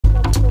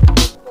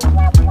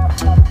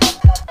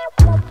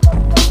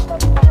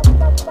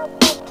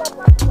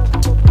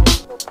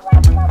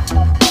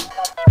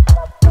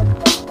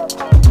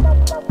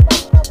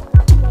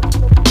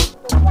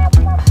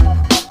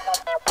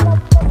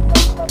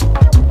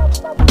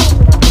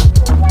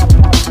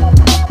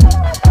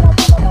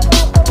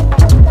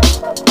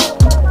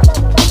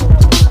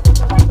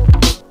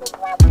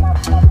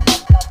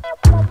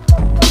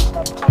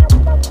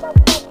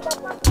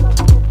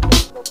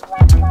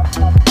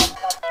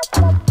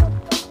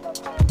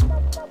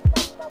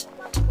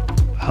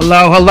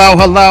Hello, hello,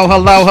 hello,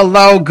 hello,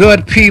 hello,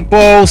 good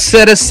people,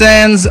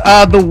 citizens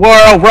of the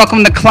world.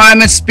 Welcome to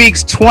Climate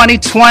Speaks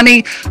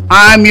 2020.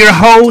 I'm your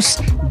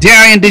host,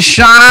 Darian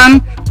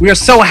Deshawn. We are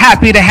so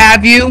happy to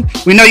have you.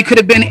 We know you could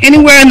have been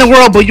anywhere in the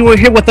world, but you were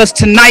here with us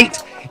tonight,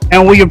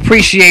 and we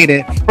appreciate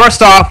it.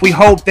 First off, we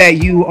hope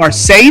that you are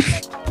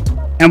safe,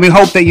 and we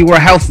hope that you are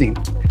healthy.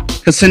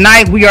 Because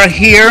tonight we are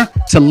here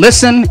to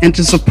listen and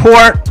to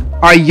support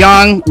our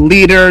young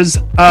leaders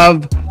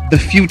of the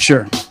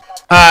future.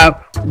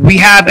 We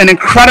have an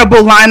incredible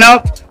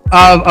lineup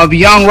of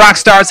young rock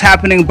stars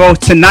happening both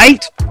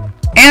tonight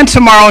and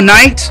tomorrow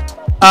night.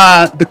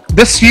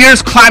 This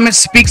year's Climate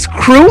Speaks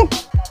crew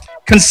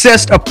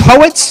consists of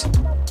poets,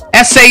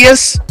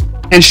 essayists,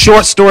 and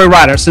short story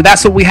writers. So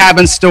that's what we have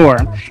in store.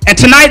 And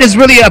tonight is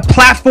really a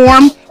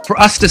platform for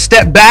us to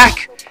step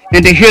back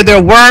and to hear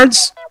their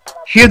words,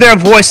 hear their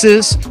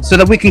voices, so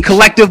that we can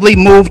collectively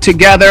move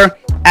together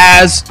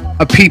as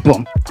a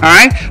people. All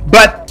right?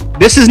 But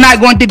this is not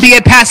going to be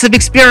a passive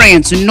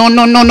experience. No.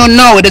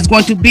 It is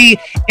going to be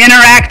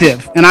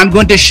interactive, and I'm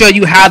going to show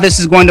you how this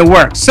is going to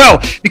work.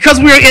 So, because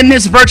we are in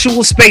this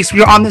virtual space,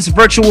 we are on this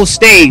virtual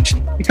stage,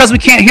 because we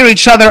can't hear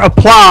each other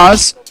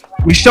applause,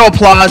 we show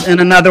applause in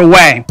another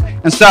way.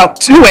 And so,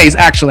 two ways,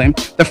 actually.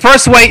 The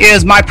first way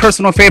is my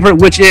personal favorite,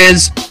 which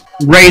is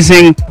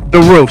raising the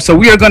roof. So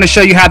we are going to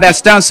show you how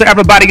that's done. So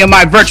everybody in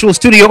my virtual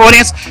studio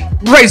audience,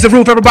 raise the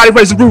roof. Everybody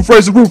raise the roof,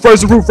 raise the roof,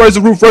 raise the roof, raise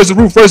the roof, raise the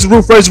roof, raise the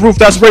roof, raise the roof.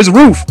 That's raise the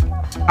roof.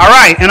 All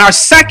right. And our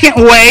second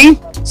way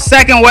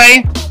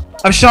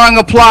of showing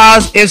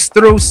applause is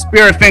through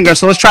spirit fingers.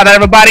 So let's try that,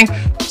 everybody.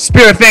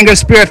 Spirit fingers,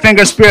 spirit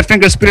fingers, spirit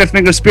fingers, spirit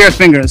fingers, spirit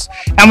fingers.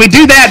 And we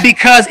do that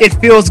because it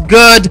feels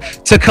good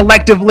to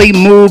collectively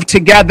move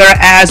together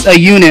as a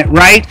unit,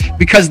 right?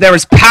 Because there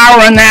is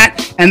power in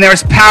that, and there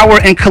is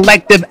power in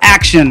collective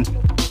action.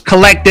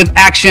 Collective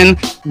action,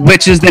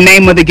 which is the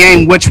name of the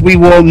game, which we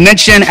will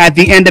mention at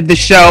the end of the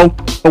show,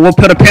 but we'll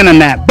put a pin on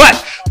that.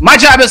 But my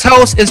job as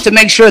host is to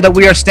make sure that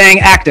we are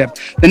staying active.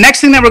 The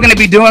next thing that we're going to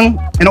be doing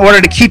in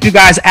order to keep you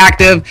guys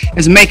active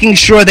is making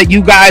sure that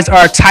you guys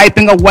are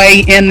typing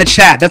away in the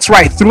chat. That's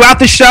right. Throughout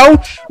the show,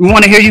 we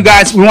want to hear you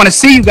guys. We want to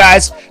see you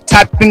guys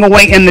typing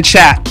away in the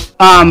chat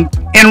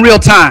in real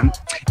time.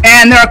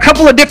 And there are a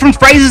couple of different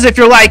phrases if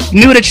you're like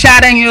new to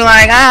chatting, you're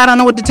like, I don't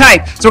know what to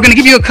type. So we're going to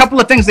give you a couple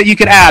of things that you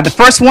could add. The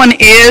first one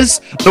is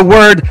the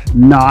word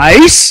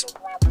nice.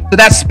 So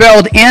that's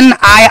spelled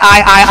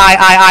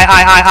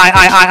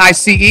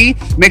N-I-I-I-I-I-I-I-I-I-I-I-C-E.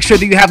 Make sure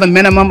that you have a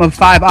minimum of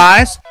 5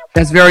 I's.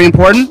 That's very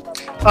important.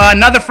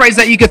 Another phrase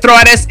that you could throw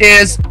at us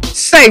is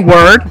say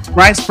word,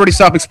 right? It's pretty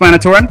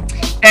self-explanatory.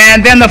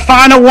 And then the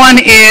final one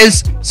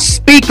is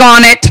speak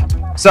on it.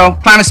 So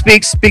Climate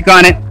Speaks, speak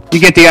on it. You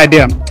get the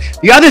idea.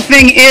 The other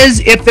thing is,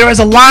 if there is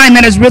a line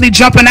that is really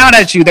jumping out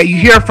at you that you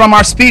hear from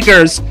our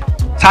speakers,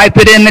 type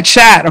it in the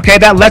chat, okay?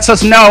 That lets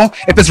us know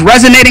if it's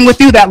resonating with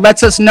you. That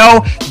lets us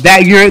know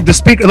that you're the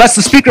speaker. Lets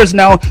the speakers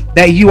know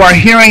that you are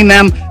hearing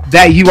them,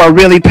 that you are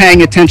really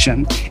paying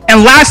attention.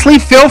 And lastly,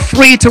 feel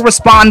free to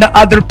respond to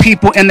other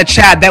people in the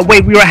chat. That way,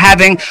 we are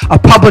having a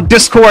public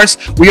discourse.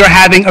 We are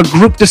having a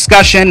group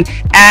discussion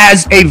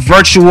as a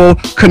virtual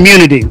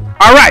community.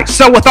 All right.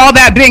 So, with all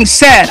that being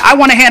said, I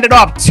want to hand it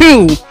off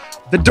to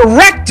the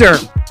director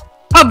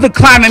of the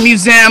Climate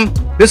Museum.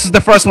 This is the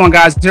first one,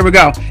 guys. Here we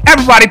go.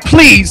 Everybody,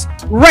 please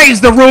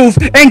raise the roof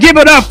and give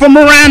it up for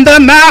Miranda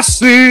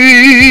Massey.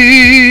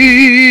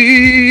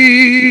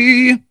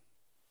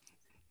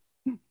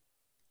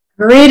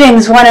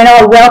 Greetings, one and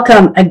all.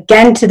 Welcome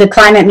again to the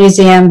Climate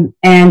Museum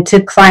and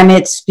to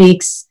Climate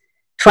Speaks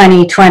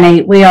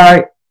 2020. We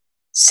are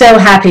so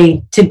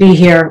happy to be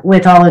here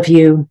with all of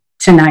you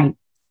tonight.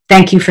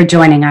 Thank you for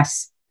joining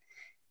us.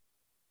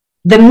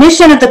 The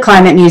mission of the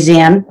Climate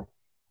Museum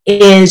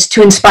is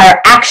to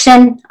inspire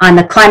action on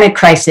the climate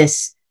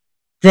crisis,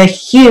 the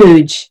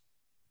huge,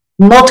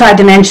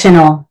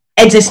 multidimensional,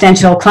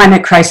 existential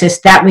climate crisis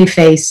that we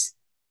face,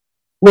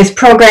 with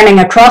programming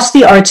across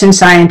the arts and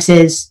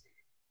sciences.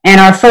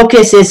 And our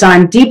focus is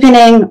on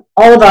deepening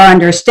all of our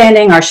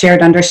understanding, our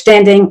shared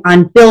understanding,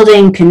 on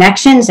building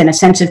connections and a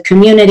sense of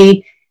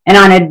community, and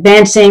on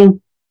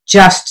advancing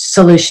just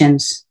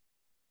solutions,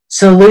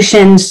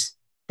 solutions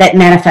that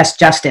manifest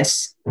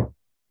justice.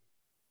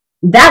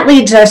 That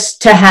leads us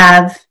to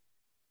have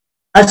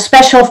a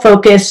special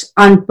focus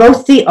on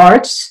both the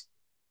arts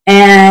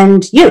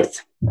and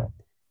youth.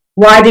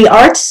 Why the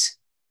arts?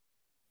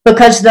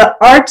 Because the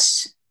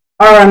arts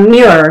are a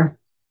mirror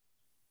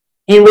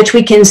in which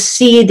we can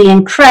see the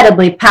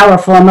incredibly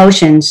powerful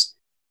emotions,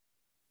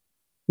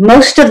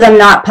 most of them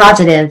not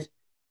positive,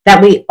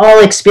 that we all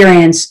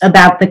experience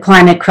about the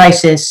climate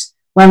crisis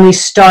when we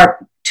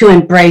start to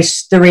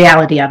embrace the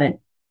reality of it.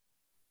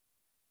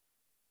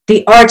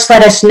 The arts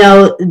let us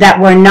know that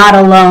we're not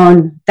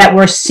alone, that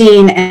we're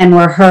seen and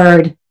we're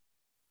heard,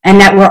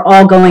 and that we're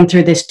all going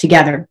through this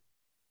together.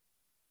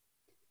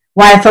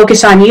 Why I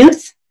focus on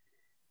youth?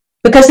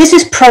 Because this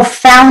is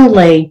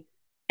profoundly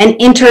an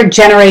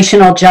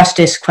intergenerational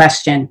justice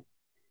question.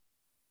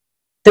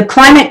 The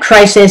climate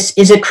crisis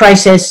is a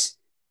crisis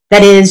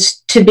that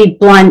is, to be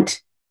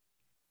blunt,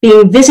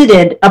 being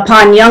visited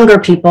upon younger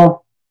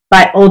people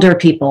by older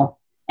people.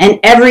 And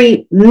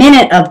every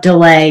minute of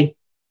delay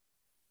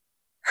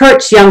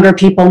hurts younger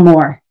people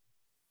more.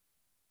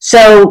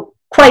 So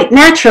quite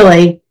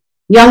naturally,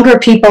 younger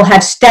people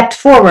have stepped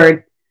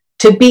forward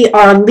to be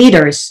our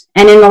leaders.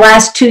 And in the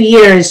last 2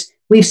 years,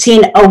 we've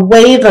seen a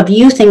wave of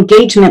youth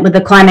engagement with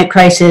the climate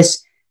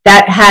crisis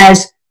that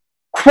has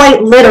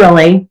quite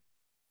literally,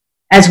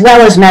 as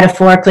well as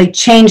metaphorically,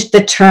 changed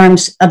the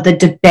terms of the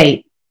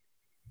debate.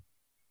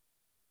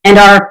 And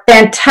our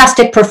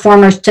fantastic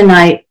performers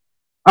tonight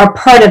are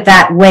part of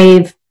that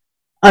wave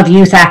of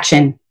youth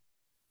action.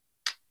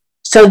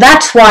 So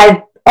that's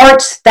why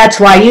arts, that's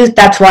why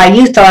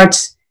youth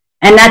arts,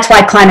 and that's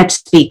why Climate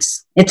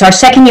Speaks. It's our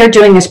second year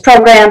doing this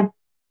program.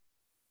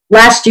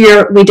 Last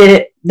year, we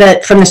did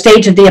it from the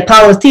stage of the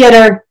Apollo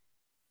Theater.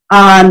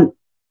 And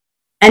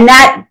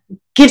that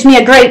gives me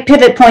a great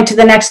pivot point to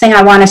the next thing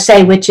I want to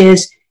say, which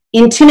is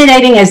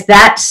intimidating as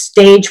that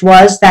stage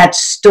was, that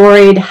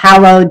storied,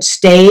 hallowed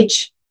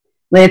stage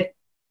with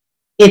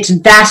its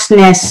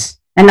vastness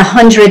and the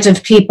hundreds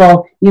of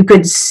people you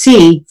could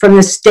see from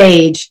the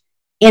stage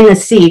in the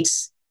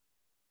seats.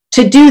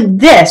 To do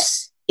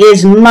this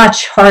is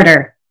much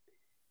harder.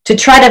 To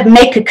try to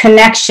make a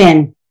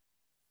connection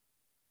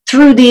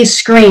through these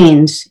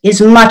screens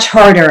is much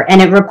harder,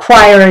 and it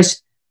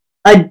requires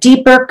a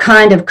deeper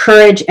kind of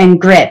courage and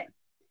grit.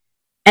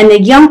 And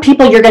the young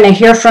people you're going to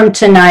hear from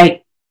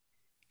tonight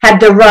had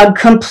the rug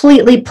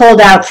completely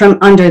pulled out from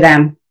under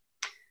them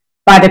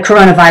by the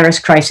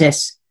coronavirus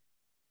crisis.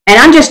 And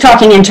I'm just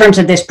talking in terms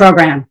of this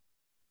program.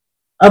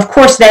 Of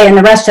course, they and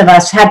the rest of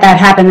us had that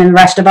happen in the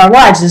rest of our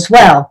lives as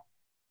well.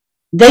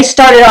 They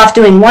started off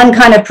doing one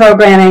kind of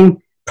program,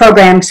 and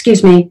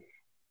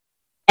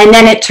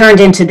then it turned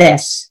into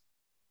this.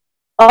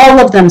 All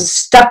of them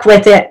stuck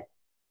with it.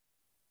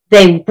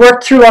 They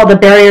worked through all the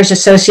barriers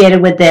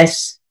associated with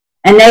this,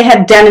 and they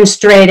have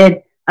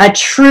demonstrated a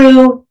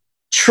true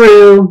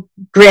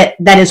grit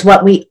that is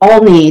what we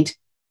all need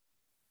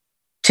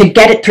to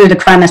get it through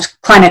the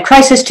climate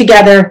crisis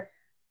together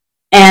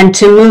and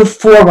to move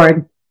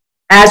forward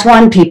as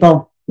one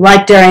people,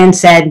 like Darian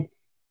said,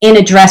 in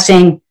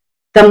addressing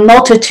the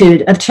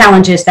multitude of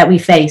challenges that we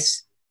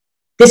face.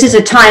 This is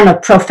a time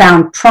of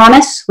profound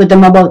promise with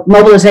the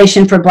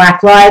mobilization for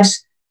Black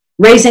lives,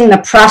 raising the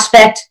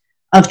prospect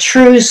of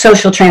true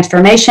social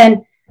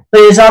transformation,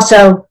 but it is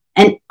also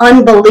an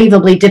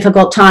unbelievably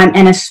difficult time,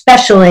 and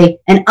especially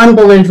an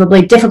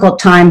unbelievably difficult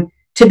time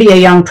to be a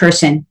young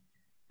person.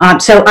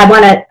 So I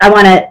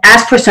want to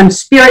ask for some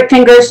spirit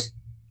fingers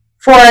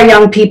for our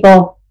young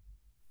people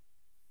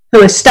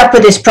who have stuck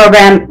with this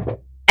program,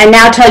 and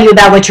now tell you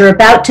about what you're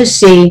about to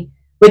see,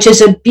 which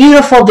is a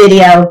beautiful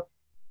video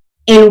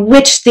in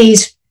which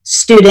these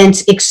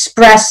students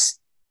express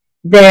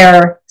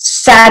their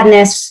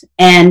sadness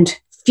and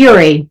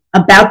fury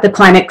about the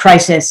climate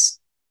crisis.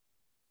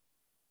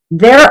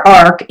 Their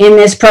arc in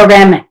this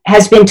program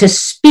has been to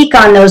speak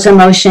on those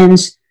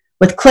emotions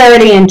with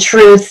clarity and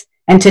truth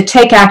and to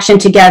take action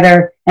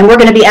together. And we're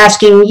going to be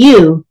asking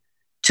you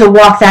to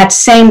walk that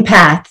same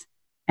path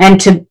and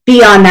to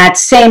be on that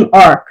same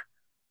arc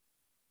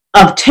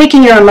of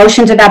taking your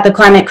emotions about the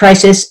climate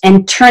crisis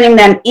and turning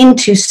them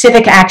into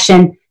civic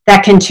action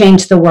that can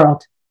change the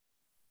world.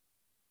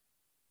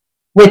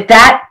 With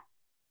that,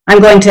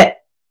 I'm going to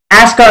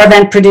ask our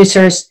event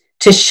producers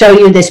to show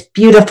you this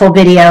beautiful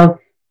video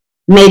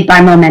made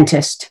by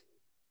Momentist.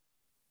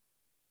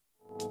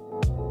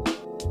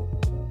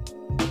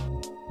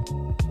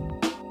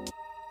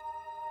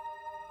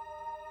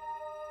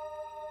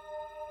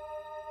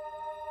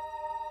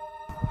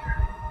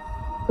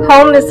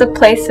 Home is a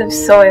place of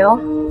soil,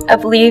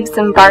 of leaves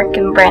and bark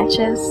and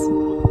branches.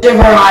 Of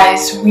our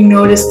eyes, we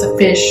noticed the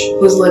fish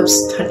whose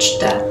lips touched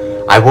death.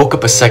 I woke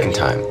up a second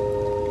time,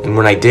 and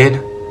when I did,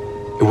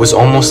 it was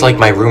almost like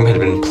my room had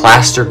been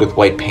plastered with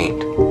white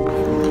paint.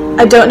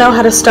 I don't know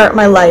how to start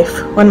my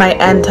life when my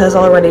end has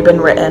already been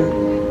written.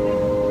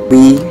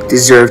 We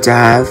deserve to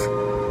have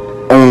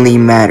only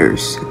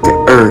matters.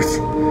 The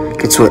earth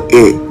gets what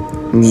it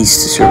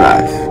needs to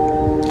survive.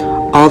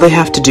 All they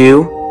have to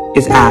do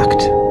is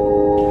act.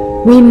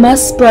 We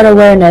must spread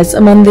awareness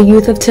among the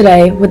youth of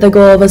today with the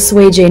goal of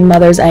assuaging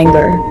mother's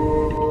anger.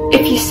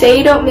 If you say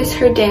you don't miss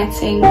her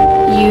dancing,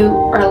 you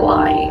are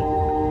lying.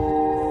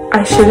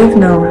 I should have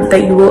known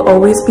that you will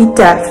always be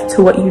deaf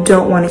to what you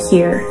don't want to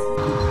hear.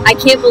 I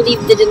can't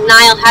believe the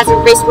denial has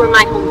erased where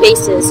my home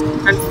base is.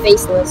 I'm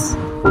faceless.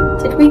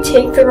 Did we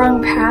take the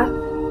wrong path?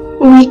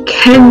 We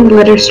can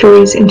let our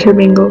stories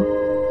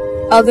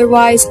intermingle.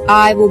 Otherwise,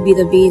 I will be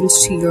the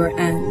means to your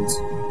end.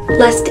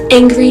 Lest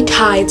angry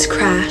tides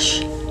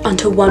crash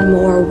onto one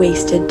more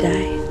wasted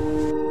day.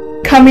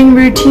 Coming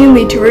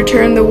routinely to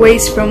return the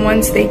waste from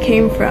whence they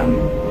came from.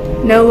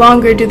 No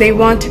longer do they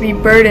want to be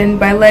burdened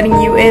by letting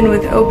you in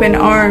with open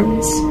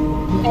arms.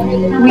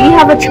 We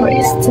have a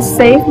choice to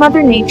save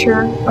Mother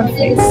Nature or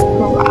face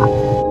her wrath.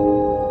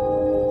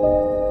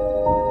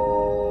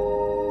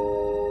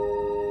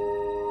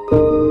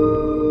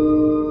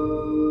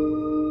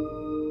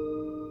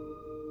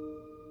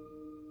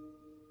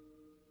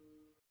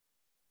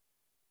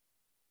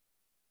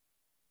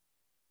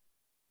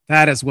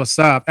 That is what's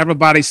up.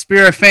 Everybody,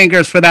 spirit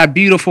fingers for that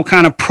beautiful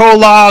kind of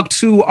prologue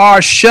to our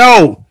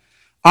show.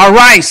 All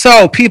right,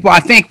 so people,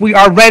 I think we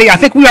are ready. I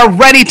think we are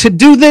ready to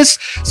do this.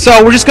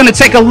 So we're just going to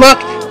take a look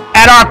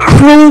at our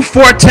crew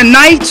for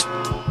tonight.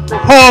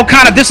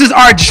 This is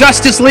our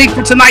Justice League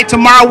for tonight.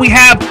 Tomorrow we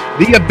have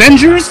the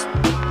Avengers.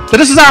 So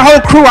this is our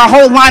whole crew, our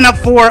whole lineup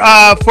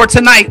for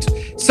tonight.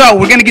 So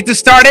we're going to get this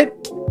started.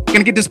 We're going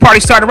to get this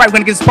party started right. We're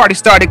going to get this party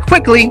started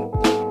quickly.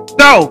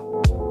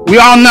 So we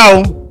all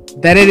know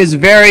that it is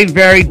very,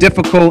 very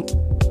difficult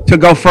to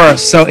go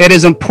first. So it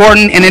is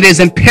important and it is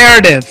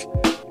imperative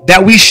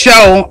that we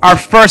show our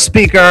first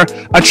speaker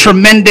a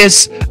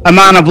tremendous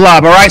amount of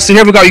love. All right, so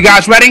here we go. You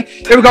guys ready?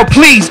 Here we go.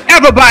 Please,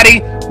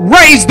 everybody,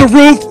 raise the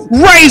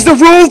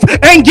roof,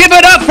 and give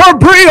it up for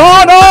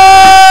Brianna!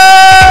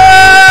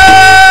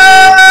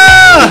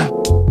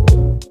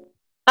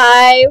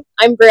 Hi,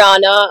 I'm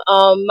Brianna.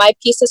 My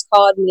piece is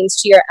called Means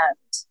to Your End.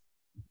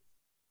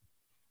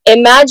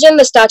 Imagine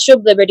the Statue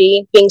of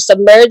Liberty being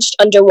submerged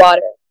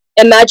underwater.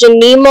 Imagine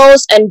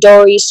Nemos and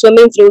Dory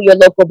swimming through your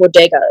local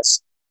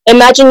bodegas.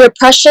 Imagine your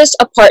precious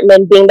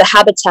apartment being the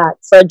habitat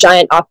for a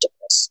giant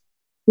octopus.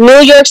 New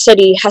York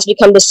City has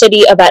become the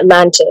city of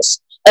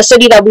Atlantis, a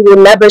city that we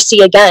will never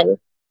see again.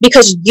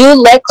 Because you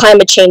let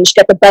climate change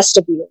get the best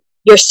of you,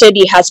 your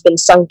city has been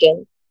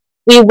sunken.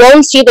 We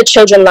won't see the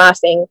children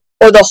laughing,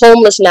 or the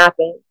homeless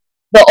napping,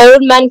 the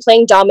old men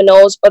playing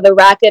dominoes, or the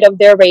racket of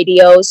their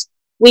radios.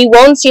 We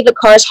won't see the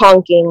cars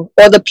honking,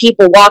 or the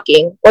people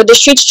walking, or the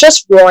streets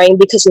just roaring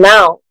because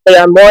now they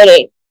are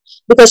mourning.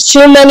 Because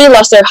too many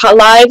lost their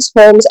lives,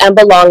 homes, and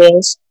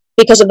belongings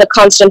because of the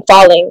constant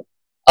falling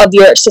of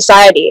your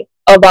society,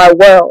 of our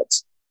world.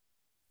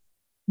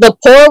 The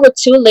poor were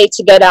too late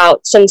to get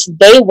out since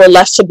they were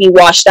left to be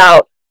washed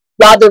out,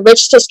 while the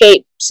rich to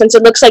escape since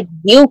it looks like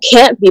you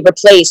can't be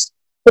replaced.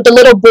 But the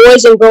little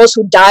boys and girls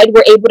who died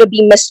were able to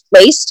be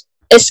misplaced,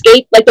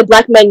 escape like the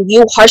black men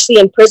you harshly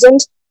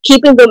imprisoned,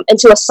 keeping them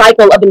into a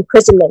cycle of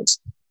imprisonment.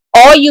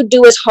 All you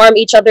do is harm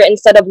each other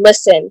instead of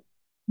listen.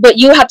 But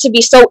you have to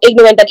be so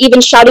ignorant that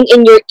even shouting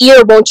in your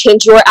ear won't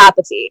change your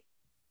apathy.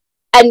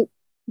 And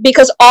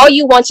because all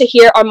you want to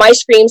hear are my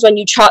screams when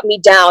you chop me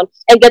down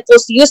and get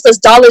those useless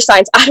dollar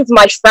signs out of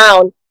my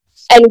frown.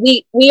 And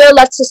we are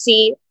left to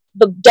see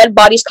the dead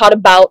bodies caught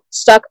about,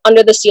 stuck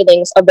under the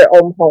ceilings of their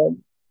own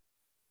home.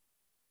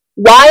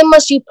 Why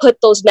must you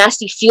put those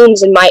nasty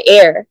fumes in my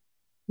air?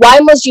 Why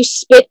must you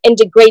spit and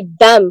degrade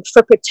them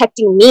for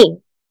protecting me?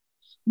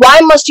 Why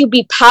must you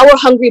be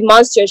power-hungry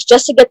monsters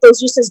just to get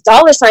those useless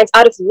dollar signs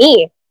out of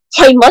me?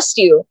 Why must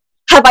you?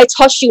 Have I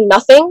taught you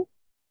nothing?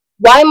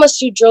 Why must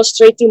you drill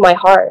straight through my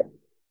heart?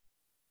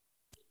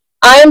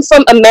 I am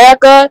from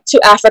America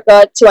to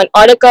Africa to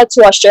Antarctica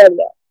to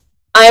Australia.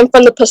 I am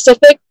from the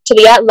Pacific to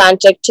the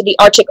Atlantic to the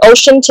Arctic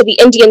Ocean to the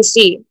Indian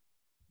Sea.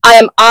 I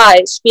am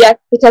eyes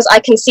because I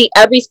can see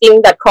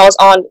everything that crawls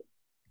on me.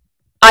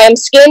 I am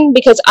skin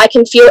because I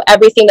can feel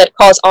everything that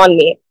crawls on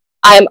me.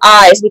 I am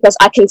eyes because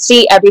I can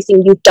see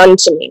everything you've done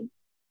to me.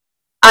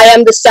 I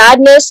am the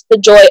sadness, the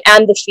joy,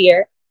 and the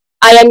fear.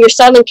 I am your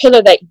silent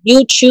killer that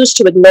you choose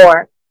to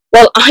ignore.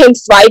 While I am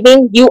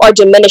thriving, you are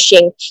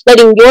diminishing,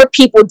 letting your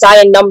people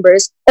die in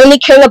numbers, only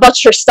caring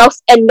about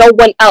yourself and no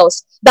one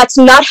else. That's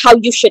not how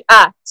you should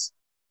act.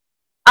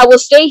 I will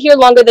stay here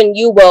longer than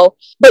you will,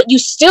 but you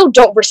still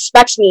don't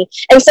respect me.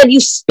 Instead,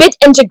 you spit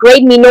and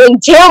degrade me, knowing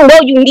damn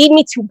well you need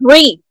me to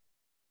breathe.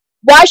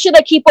 Why should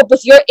I keep up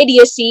with your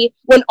idiocy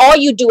when all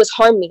you do is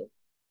harm me?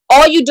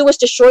 All you do is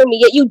destroy me,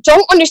 yet you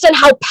don't understand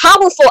how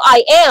powerful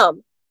I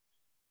am.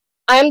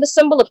 I am the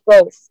symbol of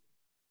growth.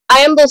 I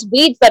am those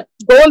weeds that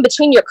grow in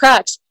between your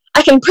cracks.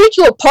 I can break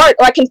you apart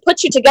or I can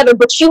put you together,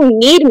 but you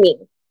need me.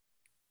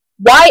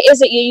 Why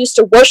is it you used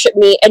to worship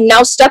me and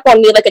now step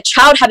on me like a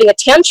child having a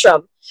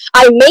tantrum?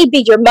 I may be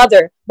your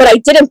mother, but I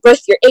didn't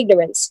birth your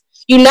ignorance.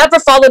 You never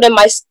followed in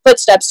my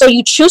footsteps, so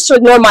you choose to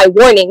ignore my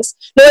warnings,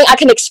 knowing I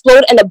can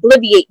explode and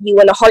obliviate you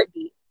in a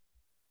heartbeat.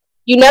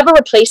 You never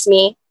replace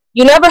me.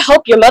 You never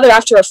help your mother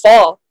after a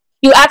fall.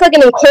 You act like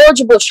an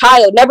incorrigible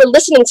child, never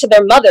listening to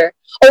their mother,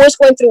 always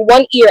going through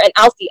one ear and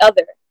out the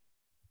other.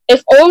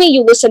 If only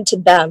you listened to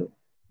them.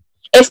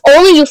 If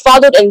only you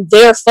followed in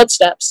their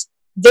footsteps.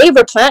 They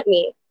replant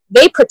me.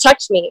 They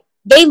protect me.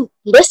 They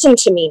listen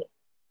to me.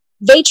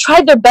 They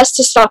tried their best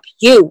to stop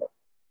you.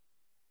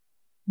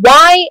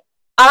 Why?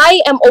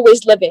 I am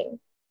always living.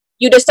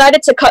 You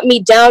decided to cut me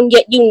down,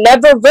 yet you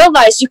never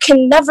realized you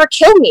can never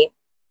kill me.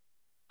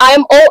 I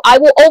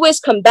will always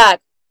come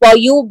back, while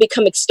you will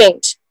become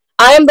extinct.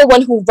 I am the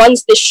one who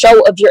runs this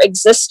show of your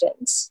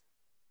existence.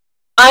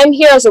 I am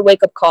here as a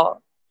wake-up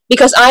call,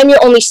 because I am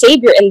your only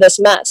savior in this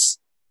mess.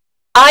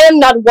 I am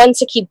not one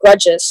to keep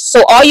grudges,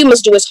 so all you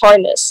must do is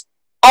harness.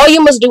 All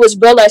you must do is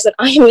realize that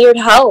I am here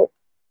to help.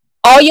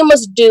 All you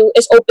must do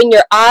is open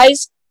your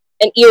eyes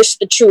and ears to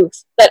the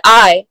truth, that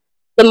I,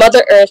 the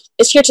Mother Earth,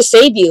 is here to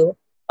save you.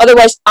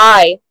 Otherwise,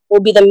 I will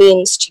be the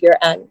means to your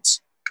end.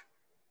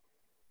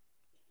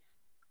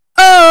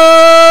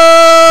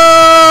 Oh,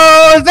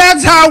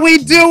 that's how we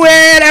do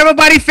it.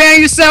 Everybody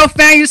fan yourself,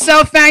 fan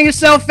yourself, fan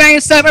yourself, fan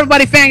yourself.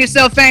 Everybody fan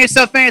yourself, fan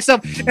yourself, fan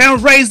yourself.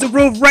 And raise the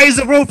roof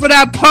for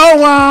that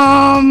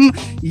poem.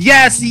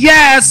 Yes,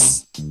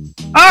 yes.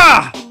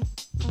 Ah,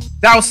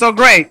 that was so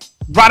great.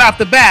 Right off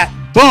the bat,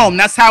 boom,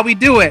 that's how we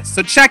do it.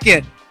 So check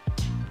it.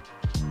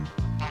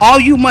 All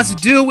you must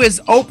do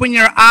is open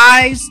your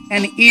eyes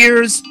and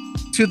ears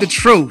to the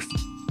truth.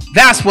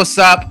 That's what's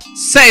up.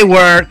 Say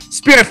word.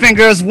 Spirit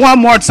fingers one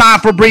more time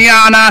for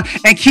Brianna.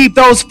 And keep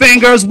those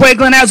fingers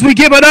wiggling as we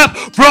give it up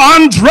for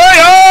Andreas!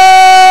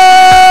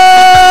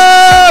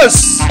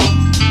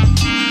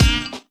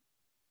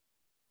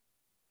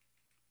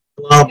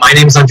 Hello, my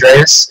name is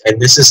Andreas,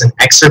 and this is an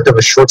excerpt of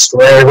a short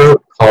story I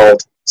wrote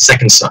called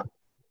Second Sun.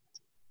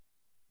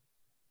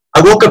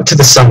 I woke up to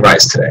the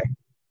sunrise today.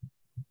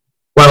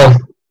 Well,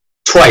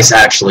 twice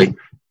actually.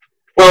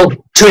 Well,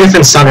 two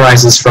different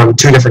sunrises from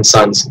two different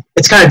suns.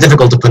 It's kind of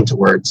difficult to put into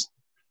words.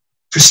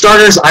 For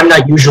starters, I'm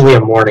not usually a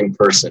morning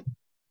person,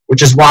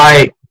 which is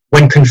why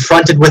when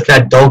confronted with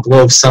that dull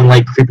glow of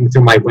sunlight creeping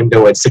through my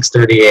window at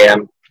 6:30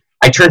 a.m.,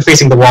 I turned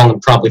facing the wall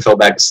and promptly fell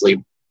back asleep.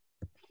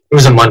 It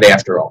was a Monday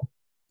after all.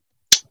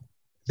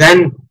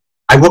 Then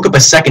I woke up a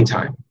second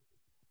time.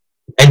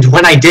 And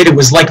when I did, it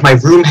was like my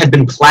room had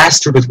been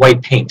plastered with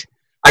white paint.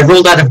 I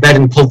rolled out of bed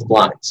and pulled the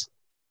blinds.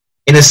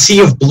 In a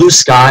sea of blue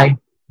sky,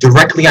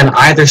 directly on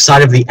either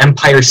side of the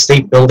Empire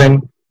State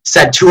Building,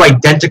 sat two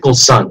identical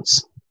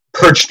suns,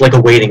 perched like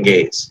a waiting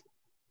gaze.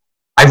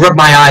 I rubbed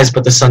my eyes,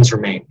 but the suns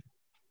remained.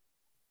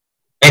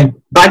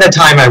 And by that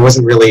time, I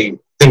wasn't really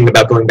thinking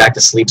about going back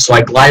to sleep, so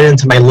I glided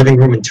into my living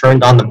room and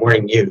turned on the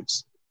morning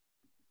news.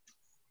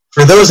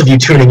 For those of you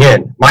tuning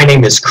in, my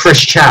name is Chris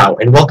Chow,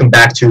 and welcome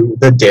back to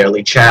The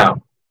Daily Chow.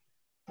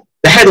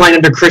 The headline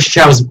under Chris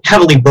Chow's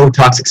heavily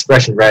Botox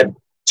expression read,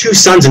 "Two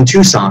suns in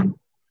Tucson."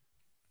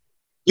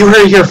 You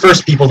heard it here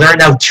first, people. There are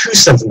now two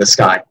suns in the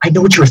sky. I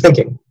know what you were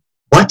thinking.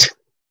 What?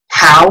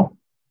 How?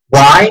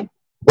 Why?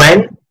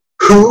 When?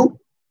 Who?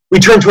 We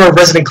turn to our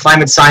resident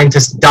climate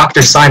scientist,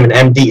 Dr. Simon,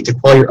 MD, to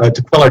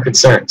quell our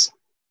concerns.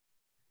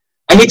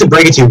 I hate to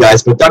break it to you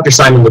guys, but Dr.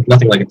 Simon looked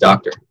nothing like a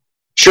doctor.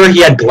 Sure,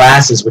 he had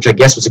glasses, which I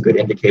guess was a good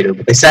indicator,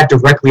 but they sat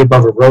directly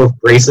above a row of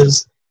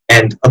braces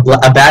and a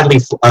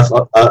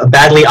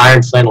badly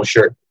ironed flannel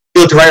shirt. He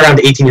looked right around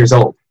 18 years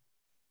old.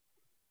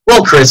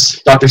 Well,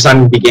 Chris, Dr.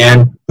 Simon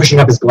began, pushing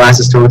up his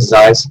glasses towards his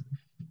eyes,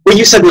 what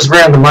you said was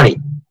right on the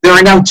money. There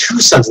are now two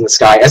suns in the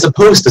sky, as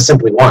opposed to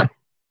simply one.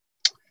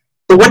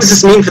 But what does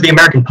this mean for the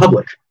American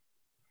public?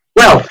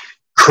 Well,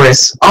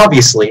 Chris,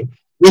 obviously,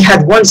 we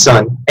had one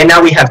sun, and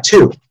now we have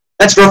two.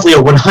 That's roughly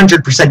a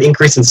 100%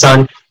 increase in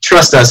sun.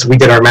 Trust us, we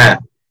did our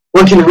math.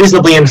 One can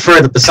reasonably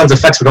infer that the sun's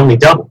effects would only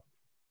double.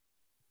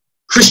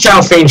 Chris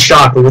Chow feigned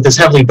shock, but with his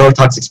heavily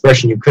Botox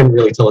expression, you couldn't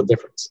really tell a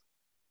difference.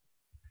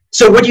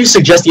 So what do you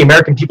suggest the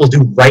American people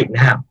do right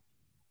now?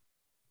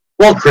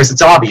 Well, Chris,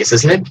 it's obvious,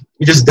 isn't it?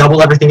 You just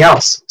double everything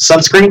else.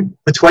 Sunscreen?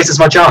 Put twice as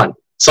much on.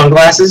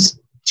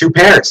 Sunglasses? 2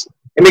 pairs.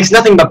 It makes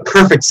nothing but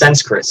perfect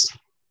sense, Chris.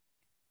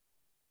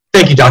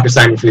 Thank you, Dr.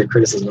 Simon, for your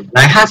criticism. And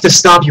I have to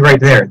stop you right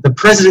there. The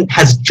president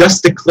has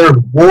just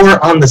declared war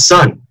on the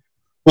sun.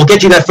 We'll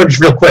get you that footage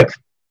real quick.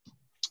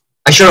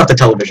 I shut off the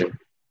television.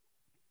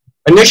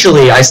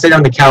 Initially, I stayed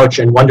on the couch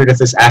and wondered if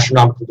this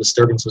astronomical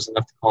disturbance was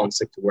enough to call in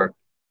sick to work.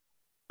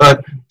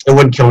 But it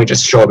wouldn't kill me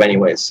just to show up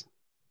anyways.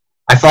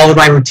 I followed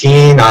my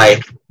routine. I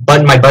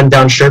buttoned my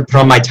button-down shirt, put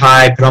on my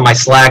tie, put on my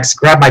slacks,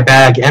 grabbed my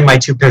bag and my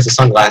 2 pairs of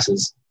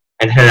sunglasses,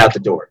 and headed out the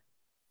door.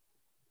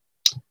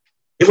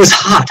 It was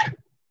hot.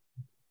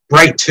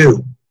 Bright,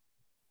 too.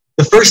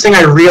 The first thing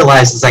I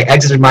realized as I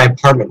exited my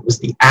apartment was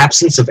the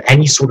absence of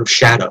any sort of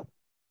shadow.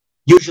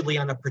 Usually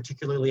on a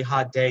particularly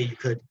hot day, you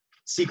could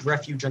seek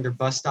refuge under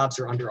bus stops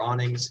or under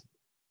awnings.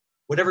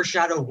 Whatever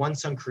shadow one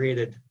sun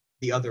created,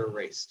 the other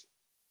erased.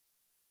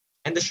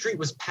 And the street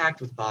was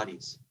packed with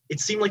bodies. It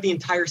seemed like the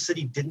entire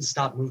city didn't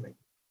stop moving.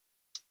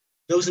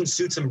 Those in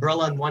suits,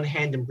 umbrella in one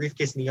hand and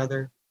briefcase in the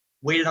other,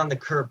 waited on the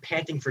curb,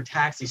 panting for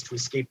taxis to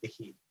escape the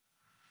heat.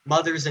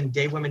 Mothers and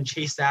day women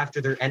chased after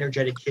their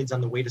energetic kids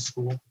on the way to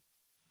school.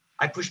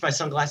 I pushed my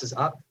sunglasses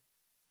up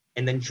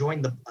and then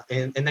joined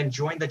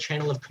the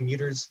channel of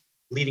commuters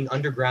leading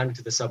underground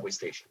to the subway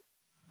station.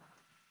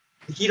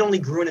 The heat only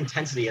grew in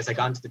intensity as I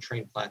got into the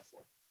train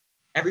platform.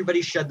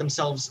 Everybody shed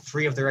themselves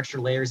free of their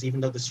extra layers, even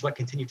though the sweat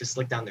continued to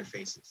slick down their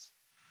faces.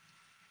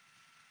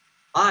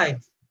 I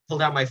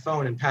pulled out my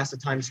phone and passed the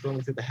time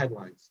scrolling through the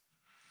headlines.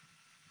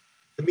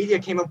 The media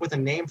came up with a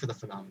name for the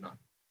phenomenon: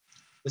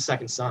 the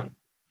second sun.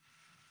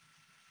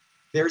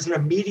 There is an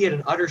immediate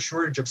and utter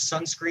shortage of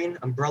sunscreen,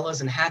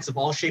 umbrellas, and hats of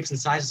all shapes and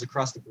sizes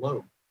across the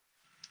globe.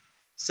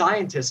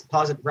 Scientists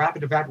posit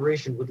rapid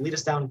evaporation would lead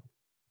us down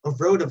a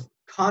road of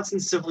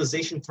constant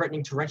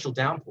civilization-threatening torrential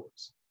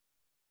downpours.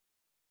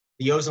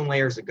 The ozone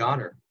layer is a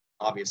goner,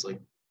 obviously.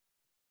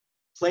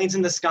 Planes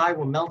in the sky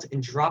will melt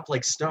and drop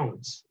like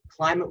stones.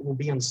 Climate will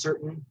be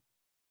uncertain.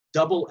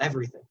 Double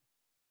everything.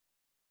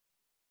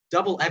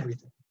 Double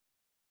everything.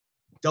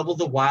 Double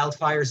the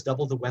wildfires,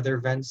 double the weather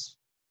events.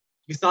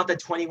 You thought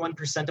that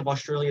 21% of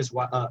Australia's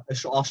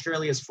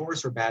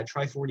forests were bad,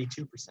 try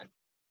 42%.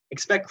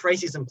 Expect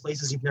crises in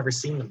places you've never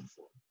seen them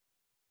before.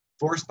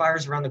 Forest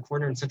fires around the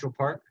corner in Central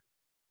Park,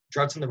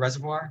 droughts in the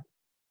reservoir.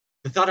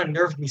 The thought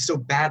unnerved me so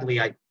badly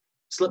I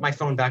slipped my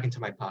phone back into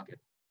my pocket.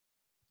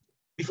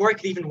 Before I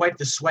could even wipe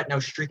the sweat now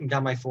streaking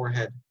down my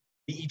forehead,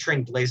 the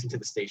E-train blazed into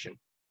the station.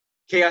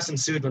 Chaos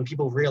ensued when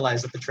people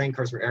realized that the train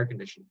cars were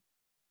air-conditioned.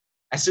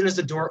 As soon as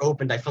the door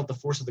opened, I felt the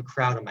force of the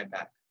crowd on my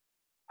back.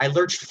 I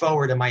lurched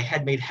forward and my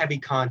head made heavy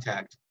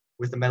contact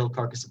with the metal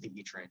carcass of the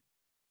E-train.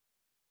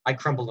 I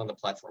crumbled on the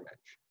platform edge.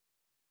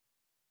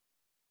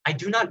 I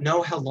do not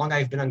know how long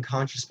I've been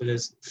unconscious, but it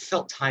has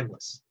felt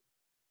timeless.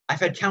 I've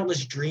had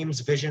countless dreams,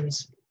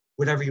 visions,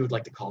 whatever you would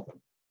like to call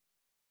them.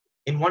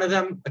 In one of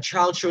them, a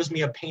child shows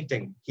me a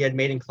painting he had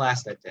made in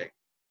class that day.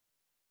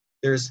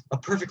 There's a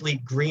perfectly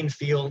green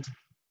field,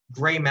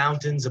 gray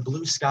mountains, a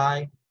blue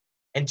sky,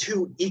 and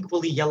two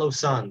equally yellow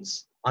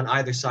suns on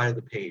either side of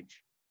the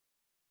page.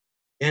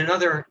 In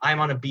another, I'm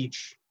on a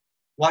beach,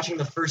 watching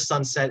the first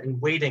sunset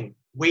and waiting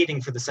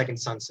for the second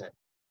sunset.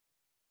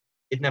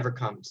 It never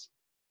comes.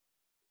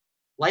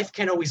 Life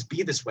can't always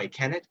be this way,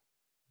 can it?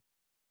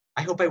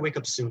 I hope I wake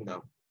up soon,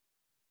 though.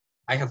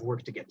 I have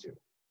work to get to.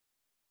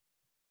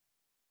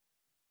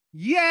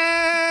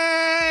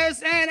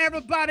 Yes, and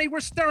everybody, we're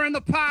stirring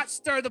the pot,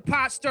 stir the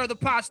pot, stir the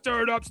pot,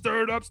 stir it up,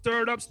 stir it up,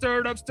 stir it up, stir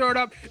it up, stir it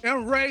up,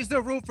 and raise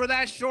the roof for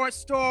that short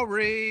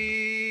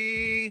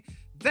story.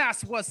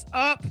 That's what's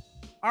up.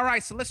 All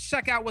right, so let's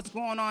check out what's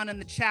going on in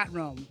the chat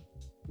room.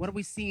 What are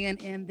we seeing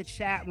in the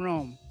chat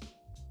room?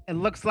 It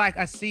looks like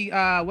I see,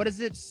 what is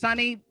it?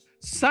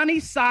 Sunny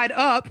side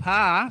up,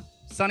 huh?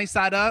 Sunny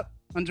side up,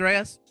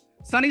 Andreas.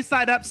 Sunny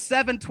side up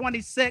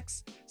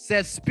 726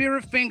 says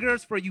spirit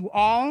fingers for you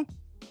all.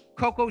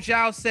 Coco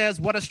Zhao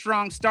says, what a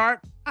strong start.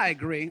 I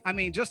agree. I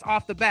mean, just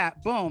off the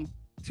bat, boom.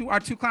 Our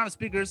two climate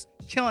speakers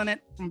killing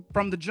it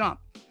from the jump.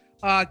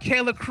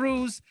 Kayla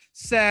Cruz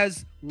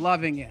says,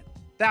 loving it.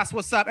 That's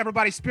what's up.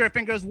 Everybody, spirit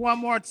fingers one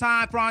more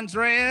time for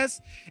Andreas.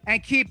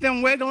 And keep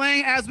them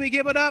wiggling as we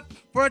give it up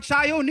for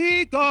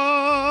Chayonica.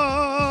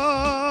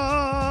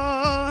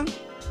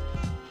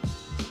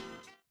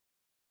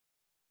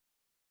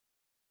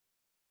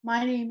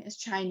 My name is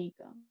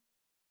Chayonica,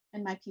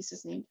 and my piece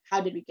is named How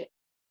Did We Get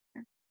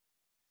Here?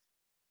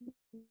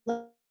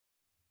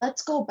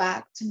 Let's go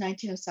back to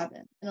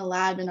 1907 in a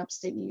lab in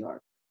upstate New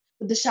York.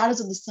 With the shadows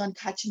of the sun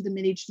catching the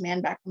mid-aged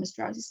man back from his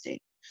drowsy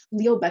state,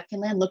 Leo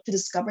Beckenland looked to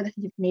discover that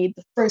he had made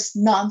the first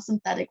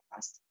non-synthetic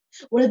plastic,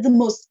 one of the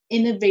most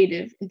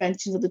innovative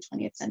inventions of the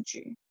 20th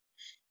century,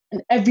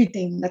 and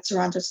everything that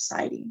surrounds our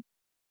society.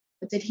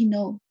 But did he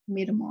know he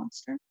made a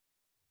monster?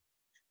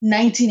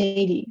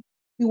 1980,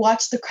 we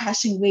watched the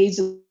crashing waves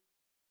of the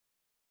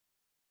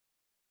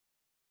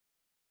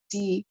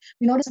sea.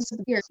 We noticed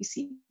the beer we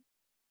see.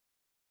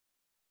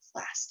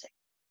 Plastic.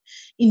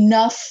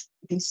 Enough,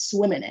 you can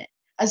swim in it.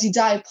 As he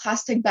dived,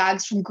 plastic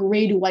bags from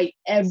gray to white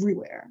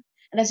everywhere.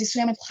 And as he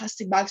swam in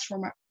plastic bags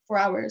for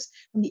hours,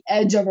 from the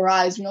edge of our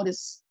eyes, we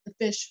noticed the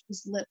fish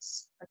whose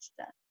lips touched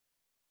death.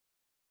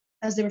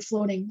 As they were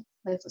floating,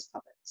 lifeless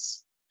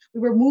puppets.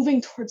 We were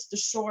moving towards the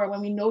shore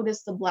when we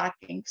noticed the black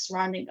ink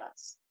surrounding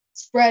us.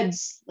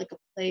 Spreads like a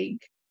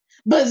plague.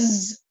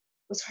 Buzz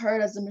was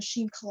heard as the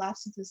machine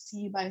collapsed into the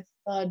sea by a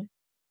thud.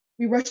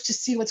 We rushed to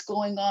see what's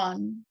going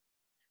on.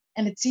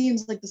 And it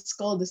seems like the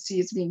skull of the sea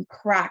is being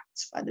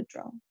cracked by the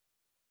drum.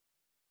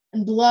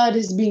 And blood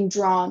is being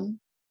drawn.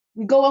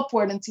 We go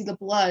upward and see the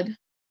blood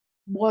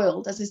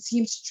boiled as it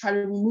seems to try to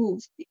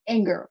remove the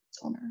anger of its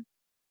owner.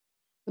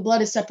 The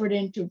blood is separated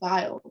into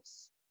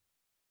vials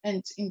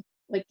and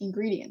like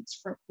ingredients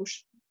for a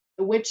potion.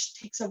 The witch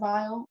takes a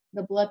vial,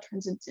 the blood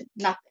turns into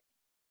nothing.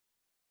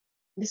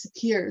 It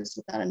disappears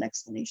without an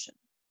explanation.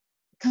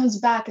 It comes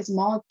back as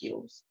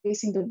molecules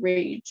facing the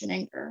rage and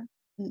anger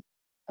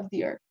of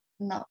the earth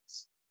and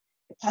melts.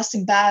 A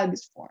plastic bag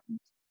is formed.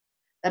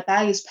 That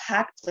bag is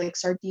packed like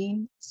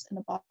sardines in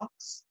a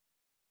box.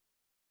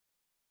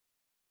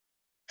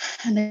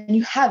 And then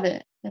you have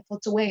it, and it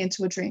floats away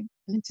into a dream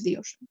and into the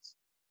oceans.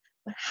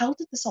 But how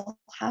did this all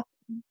happen?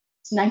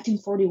 It's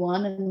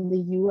 1941, and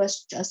the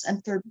US just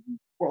entered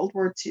World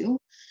War II.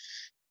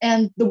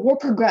 And the war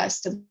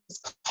progressed. It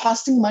was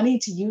costing money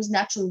to use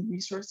natural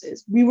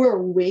resources. We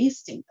were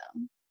wasting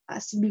them.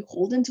 Plastic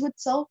beholden to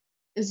itself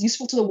is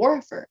useful to the war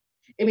effort.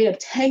 It made up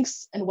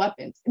tanks and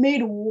weapons. It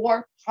made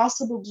war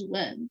possible to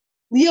win.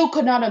 Leo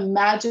could not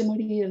imagine what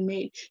he had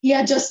made. He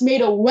had just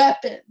made a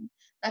weapon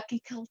that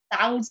could kill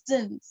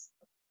thousands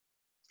of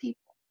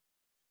people.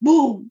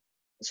 Boom!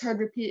 Was heard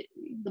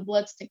repeatedly, the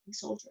blood-stinking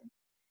soldier.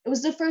 It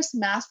was the first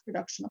mass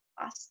production of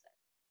plastic.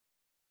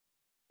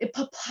 It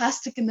put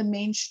plastic in the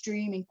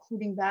mainstream,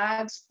 including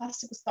bags.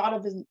 Plastic was thought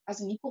of as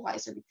an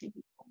equalizer between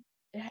people.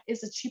 It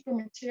is a cheaper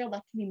material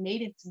that can be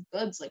made into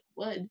goods like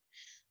wood.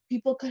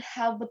 People could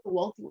have what the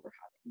wealthy were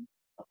having,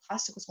 but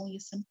plastic was only a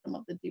symptom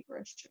of the deeper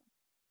issue.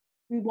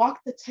 We walk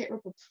the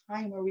tightrope of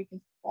time where we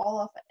can fall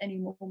off at any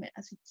moment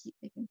as we keep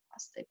making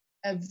plastic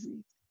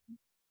everything.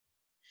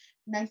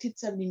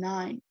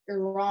 1979,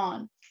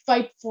 Iran,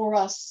 fight for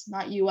us,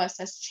 not US,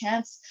 as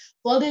chants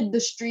flooded the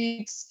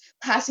streets,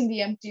 passing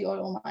the empty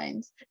oil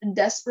mines. The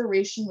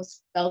desperation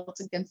was felt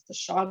against the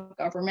Shah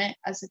government,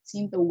 as it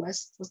seemed the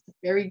West was the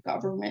very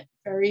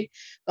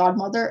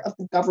godmother of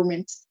the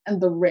government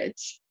and the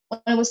rich,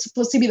 when it was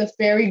supposed to be the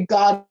fairy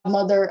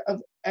godmother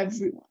of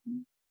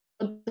everyone.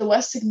 But the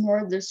West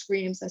ignored their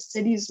screams as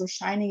cities were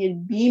shining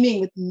and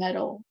beaming with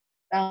metal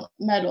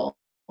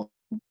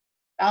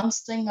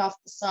bouncing off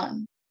the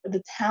sun, but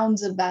the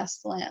towns of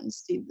vast lands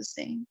stayed the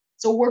same.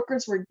 So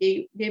workers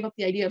gave up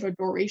the idea of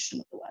adoration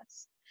of the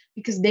West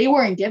because they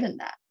weren't given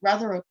that,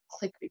 rather a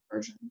clickbait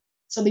version.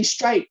 So they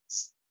striked,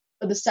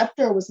 but the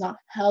scepter was not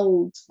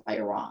held by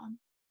Iran,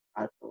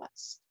 out of the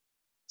West.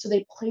 So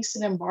they placed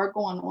an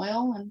embargo on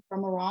oil and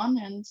from Iran,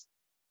 and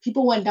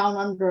people went down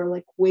under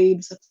like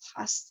waves of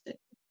plastics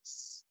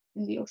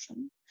in the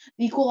ocean.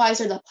 The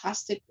equalizer that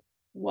plastic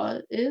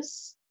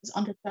is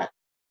under threat.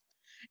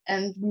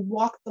 And we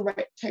walk the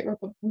right tightrope,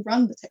 we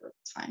run the tightrope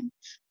of time.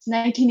 It's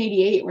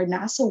 1988, where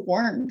NASA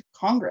warned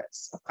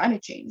Congress of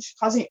climate change,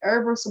 causing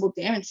irreversible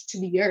damage to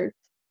the Earth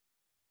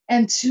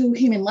and to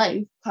human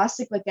life.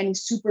 Plastic, like any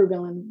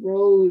supervillain,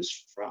 rose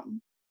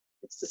from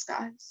its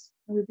disguise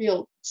and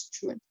revealed its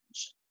true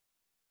intention.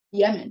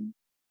 Yemen,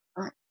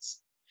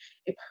 currents.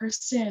 A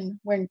person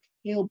wearing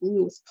pale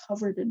blue was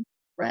covered in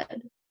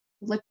red.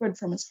 The liquid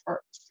from his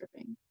heart was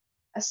dripping,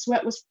 as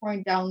sweat was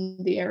pouring down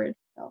the arid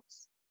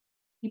hills.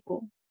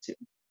 People, too.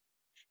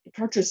 It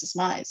tortures his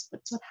minds,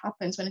 but it's what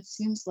happens when it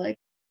seems like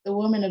the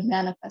women of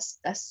manifest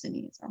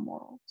destinies are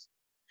mortals.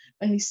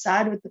 When we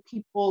side with the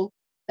people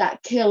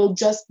that kill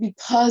just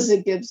because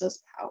it gives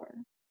us power.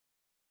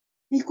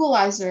 The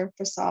equalizer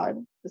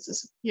facade is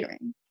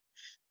disappearing,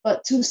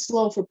 but too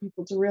slow for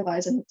people to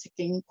realize in the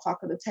ticking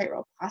clock of the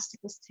tightrope. Plastic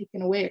was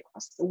taken away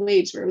across the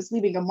waves where it was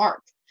leaving a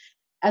mark,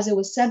 as it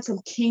was sent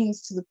from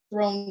kings to the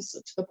thrones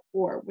to the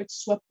poor, which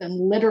swept them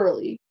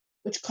literally,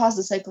 which caused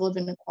the cycle of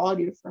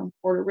inequality from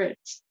poor to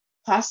rich.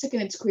 Plastic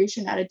and its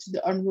creation added to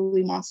the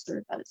unruly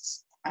monster that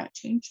is climate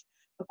change.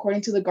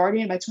 According to The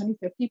Guardian, by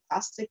 2050,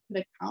 plastic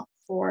could account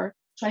for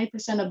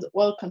 20% of the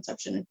oil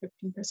consumption and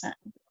 15% of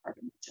the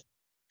carbon emission,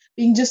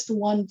 being just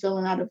one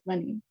villain out of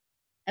many,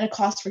 and a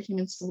cost for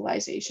human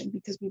civilization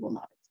because we will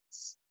not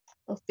exist.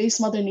 We'll face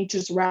Mother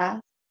Nature's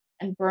wrath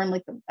and burn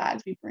like the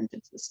bags we burned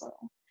into the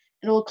soil.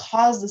 It will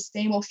cause the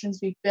same oceans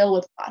we fill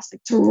with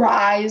plastic to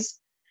rise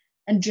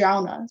and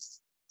drown us.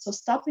 So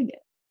stopping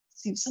it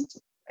seems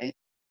sensible, right?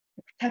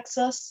 It protects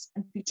us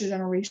and future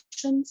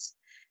generations.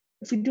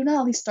 If we do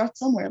not at least start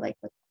somewhere, like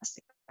with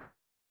plastic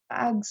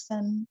bags,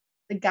 then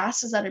the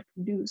gases that it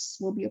produces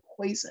will be a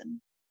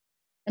poison,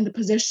 and the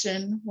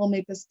position will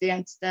make us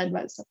dance dead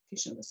by the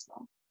suffocation of the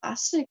smell.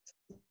 Plastic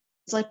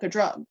is like a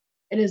drug.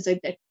 It is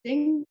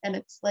addicting, and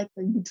it's like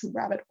a YouTube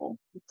rabbit hole.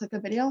 You click a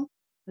video,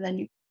 and then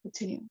you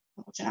continue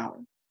to watch an hour.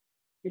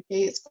 Your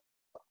day is gone,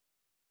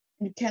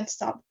 and you can't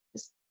stop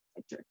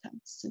your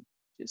attempts to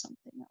do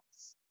something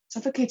else. It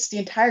suffocates the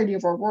entirety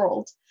of our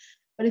world,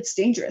 but it's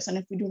dangerous. And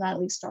if we do not at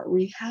least start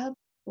rehab, it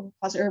will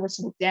cause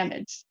irreversible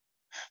damage,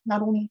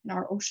 not only in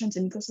our oceans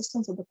and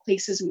ecosystems, but the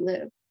places we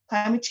live.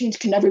 Climate change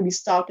can never be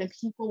stopped, and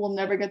people will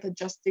never get the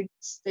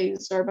justice they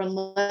deserve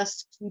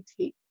unless we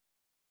take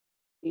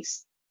a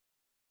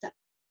step.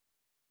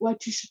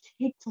 What you should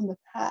take from the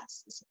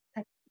past is to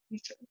protect the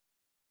future.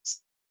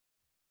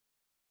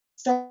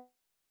 Start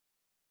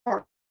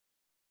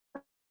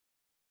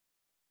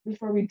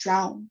before we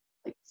drown,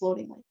 like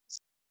floating like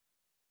this.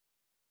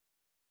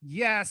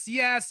 Yes,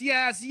 yes,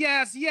 yes,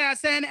 yes,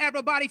 yes. And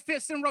everybody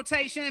fist in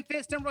rotation,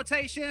 fist in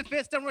rotation,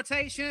 fist in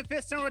rotation,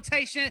 fist in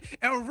rotation,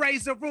 and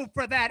raise the roof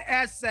for that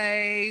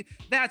essay.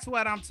 That's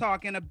what I'm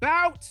talking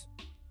about.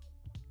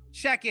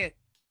 Check it.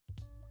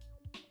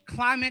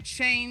 Climate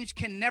change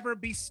can never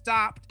be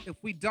stopped if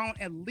we don't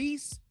at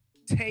least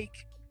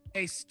take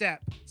a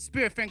step.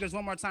 Spirit fingers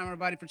one more time,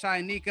 everybody, for Chai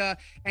and Nika,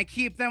 and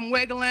keep them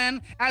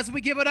wiggling as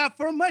we give it up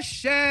for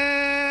Michelle.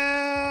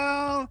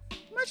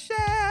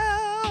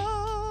 Michelle.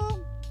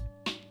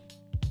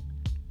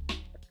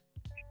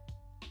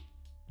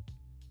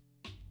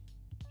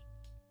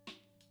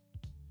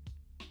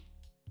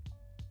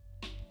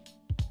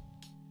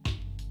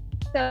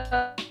 So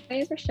my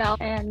name is Michelle,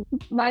 and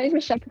my name is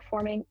Michelle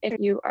performing If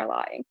You Are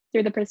Lying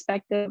through the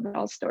perspective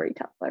of a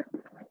storyteller.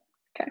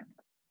 Okay.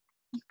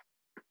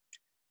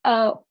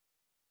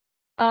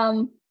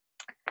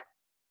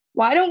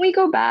 Why don't we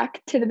go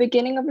back to the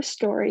beginning of a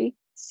story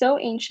so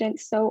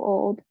ancient, so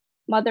old,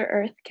 Mother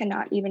Earth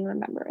cannot even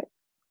remember it.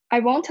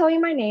 I won't tell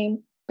you my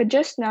name, but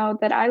just know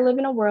that I live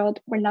in a world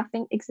where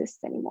nothing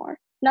exists anymore.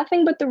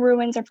 Nothing but the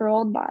ruins of her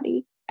old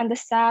body and the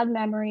sad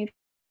memory of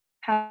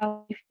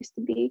how it used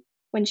to be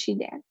when she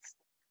danced.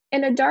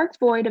 In a dark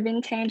void of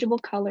intangible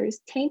colors,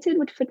 tainted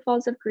with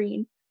footfalls of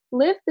green,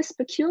 lived this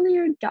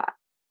peculiar dot,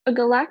 a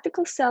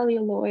galactical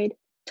celluloid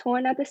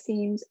torn at the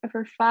seams of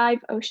her 5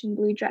 ocean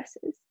blue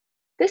dresses.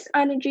 This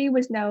energy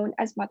was known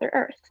as Mother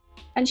Earth,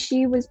 and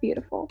she was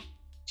beautiful.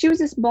 She was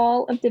this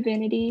ball of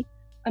divinity,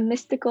 a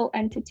mystical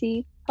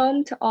entity,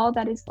 home to all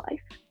that is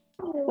life.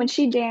 When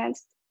she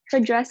danced, her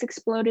dress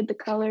exploded the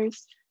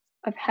colors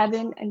of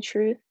heaven and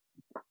truth.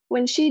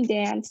 When she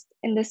danced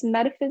in this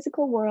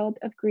metaphysical world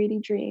of greedy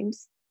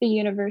dreams, the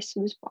universe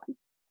was one.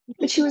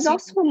 But she was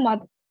also a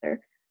mother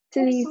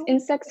to these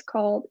insects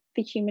called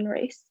the human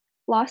race,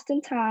 lost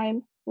in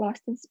time,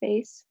 lost in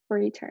space for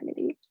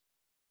eternity.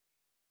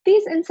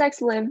 These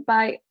insects lived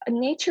by a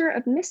nature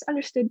of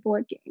misunderstood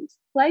board games.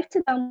 Life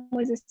to them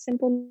was a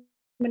simple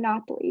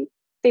monopoly.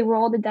 They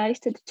roll the dice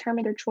to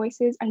determine their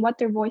choices and what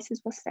their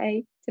voices will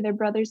say to their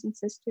brothers and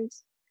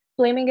sisters,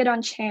 blaming it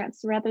on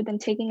chance rather than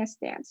taking a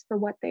stance for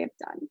what they have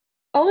done.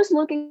 Always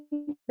looking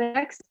for the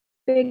next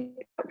big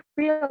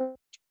real,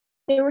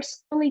 they were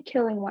slowly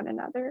killing one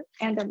another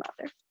and their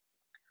mother.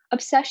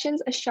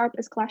 Obsessions as sharp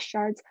as glass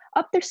shards,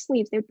 up their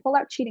sleeves they would pull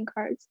out cheating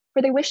cards,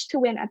 for they wished to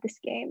win at this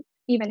game,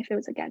 even if it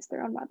was against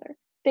their own mother.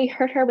 They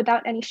hurt her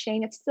without any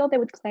shame, yet still they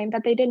would claim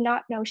that they did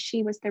not know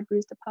she was their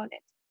bruised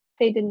opponent.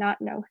 They did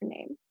not know her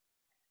name.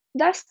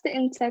 Thus the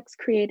insects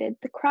created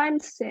the crime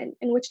sin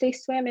in which they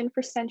swam in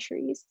for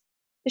centuries,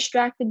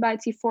 distracted by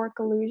its euphoric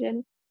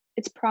illusion,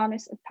 its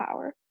promise of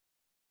power.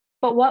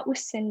 But what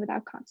was sin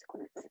without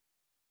consequence?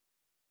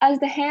 As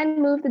the hand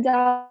moved the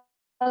dial,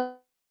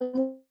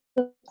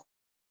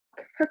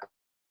 her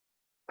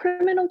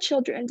criminal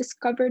children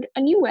discovered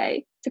a new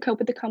way to cope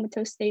with the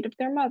comatose state of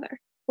their mother.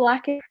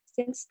 Blackened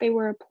since they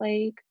were a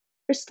plague,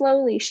 for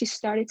slowly she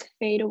started to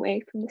fade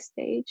away from the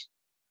stage.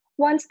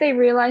 Once they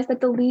realized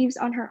that the leaves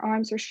on her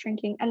arms were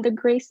shrinking and the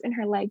grace in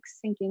her legs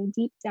sinking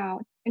deep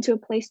down into a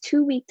place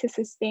too weak to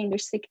sustain their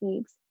sick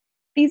needs,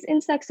 these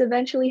insects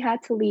eventually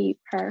had to leave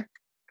her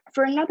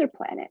for another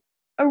planet,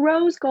 a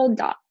rose gold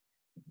dot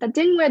that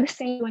didn't wear the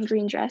same blue and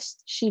green dress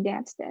she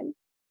danced in.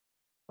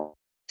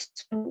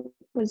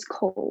 Was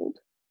cold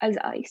as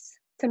ice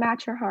to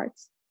match our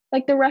hearts.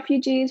 Like the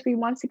refugees we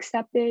once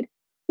accepted,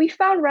 we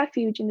found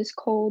refuge in this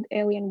cold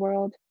alien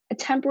world, a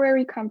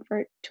temporary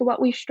comfort to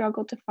what we've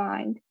struggled to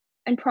find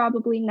and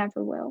probably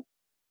never will,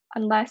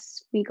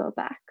 unless we go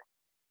back.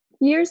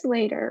 Years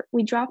later,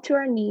 we dropped to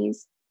our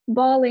knees,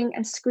 bawling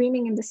and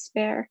screaming in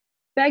despair,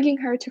 begging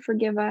her to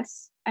forgive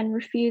us and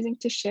refusing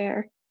to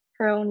share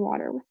her own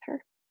water with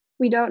her.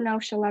 We don't know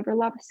if she'll ever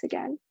love us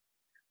again.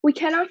 We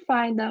cannot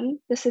find them,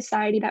 the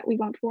society that we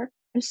want for,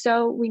 and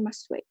so we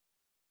must wait.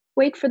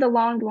 Wait for the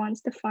longed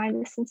ones to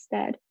find us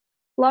instead,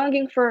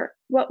 longing for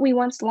what we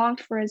once longed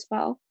for as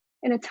well,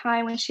 in a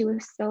time when she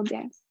was still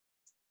dancing.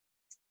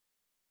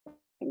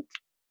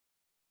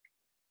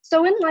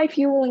 So in life,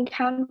 you will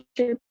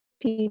encounter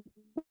people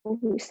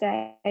who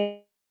say,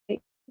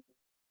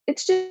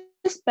 it's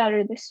just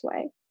better this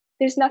way.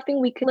 There's nothing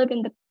we could live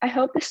in. I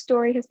hope this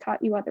story has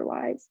taught you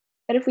otherwise,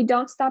 that if we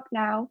don't stop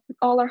now with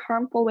all our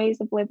harmful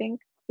ways of living,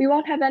 we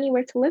won't have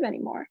anywhere to live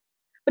anymore.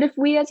 But if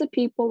we as a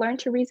people learn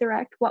to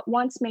resurrect what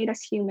once made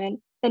us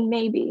human, then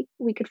maybe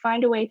we could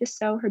find a way to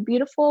sew her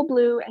beautiful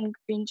blue and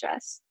green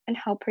dress and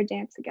help her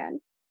dance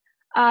again.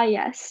 Ah,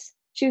 yes,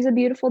 she was a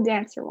beautiful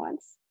dancer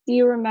once. Do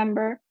you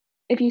remember?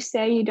 If you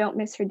say you don't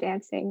miss her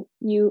dancing,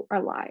 you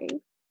are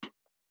lying.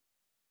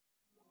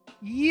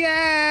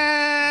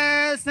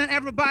 Yes, and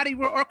everybody,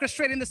 we're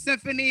orchestrating the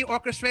symphony,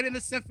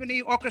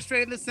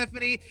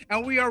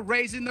 and we are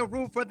raising the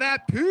roof for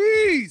that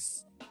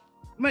piece.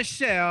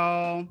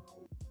 Michelle,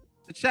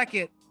 check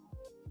it.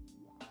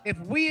 If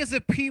we as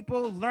a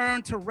people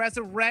learn to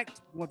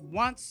resurrect what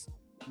once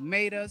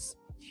made us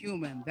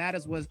human, that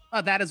is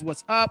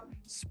what's up.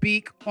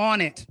 Speak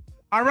on it.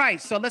 All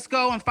right, so let's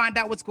go and find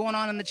out what's going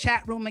on in the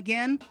chat room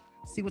again.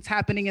 See what's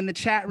happening in the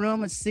chat room.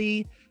 Let's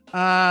see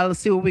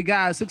what we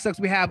got. It looks like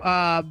we have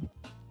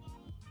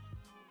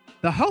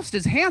the host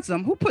is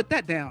handsome. Who put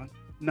that down?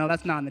 No,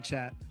 that's not in the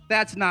chat.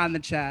 That's not in the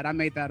chat. I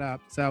made that up.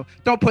 So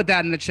don't put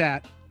that in the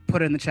chat.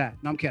 Put it in the chat.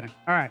 No, I'm kidding.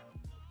 All right.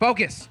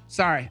 Focus.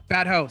 Sorry.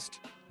 Bad host.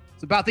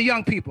 It's about the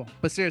young people.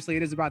 But seriously,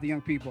 it is about the young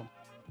people.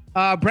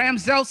 Bram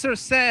Zeltzer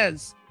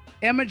says,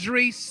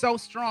 imagery so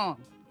strong.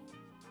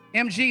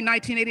 MG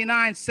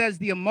 1989 says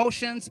the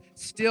emotions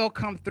still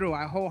come through.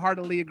 I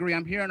wholeheartedly agree.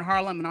 I'm here in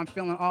Harlem and I'm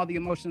feeling all the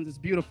emotions. It's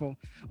beautiful.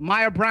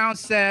 Maya Brown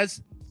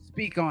says,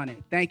 speak on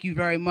it. Thank you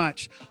very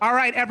much. All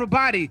right,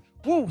 everybody.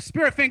 Woo,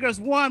 spirit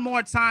fingers one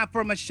more time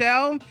for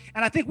Michelle.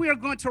 And I think we are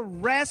going to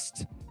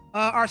rest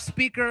our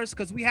speakers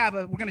because we're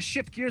going to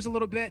shift gears a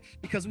little bit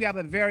because we have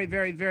a very,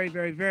 very, very,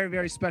 very, very,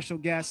 very special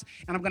guest.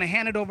 And I'm going to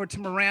hand it over to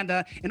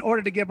Miranda in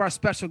order to give our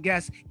special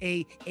guest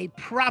a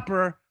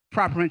proper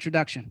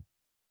introduction.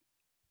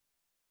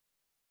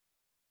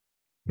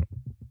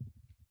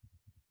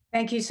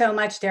 Thank you so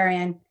much,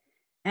 Darian.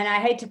 And I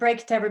hate to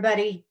break it to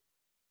everybody,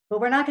 but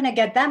we're not going to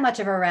get that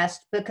much of a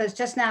rest because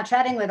just now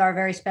chatting with our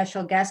very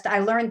special guest, I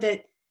learned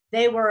that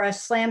they were a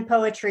slam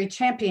poetry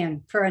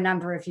champion for a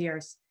number of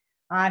years.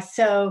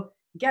 So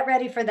get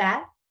ready for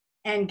that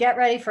and get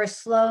ready for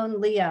Sloan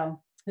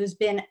Leo, who's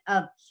been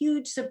a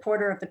huge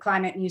supporter of the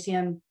Climate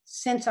Museum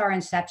since our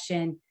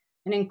inception,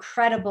 an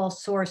incredible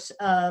source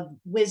of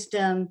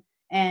wisdom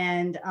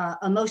and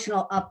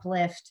emotional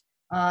uplift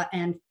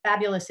and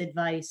fabulous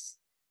advice.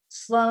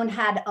 Sloan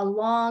had a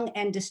long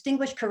and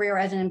distinguished career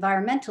as an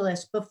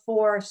environmentalist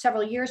before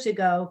several years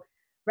ago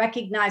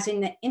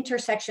recognizing the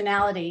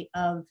intersectionality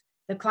of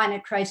the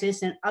climate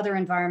crisis and other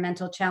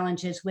environmental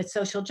challenges with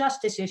social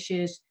justice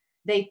issues,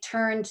 they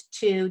turned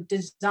to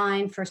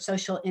design for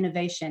social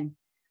innovation.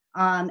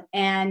 They're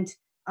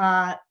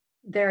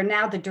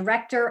now the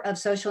director of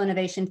social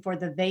innovation for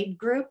the VADE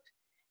Group,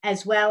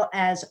 as well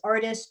as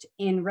artist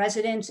in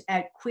residence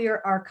at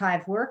Queer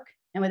Archive Work.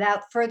 And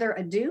without further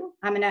ado,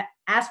 I'm going to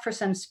ask for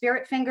some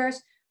spirit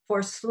fingers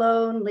for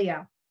Sloan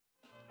Leo.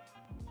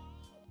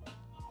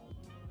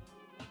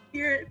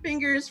 Spirit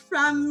fingers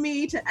from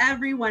me to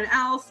everyone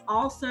else.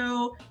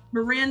 Also,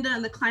 Miranda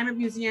and the Climate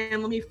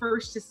Museum, let me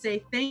first just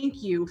say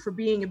thank you for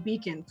being a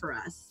beacon for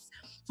us,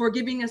 for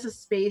giving us a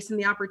space and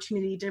the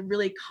opportunity to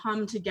really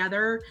come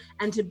together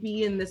and to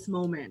be in this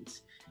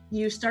moment.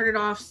 You started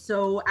off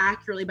so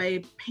accurately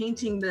by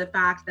painting the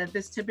fact that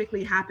this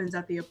typically happens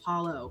at the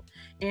Apollo.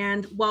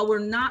 And while we're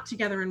not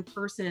together in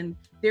person,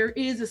 there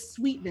is a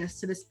sweetness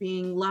to this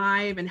being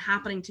live and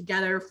happening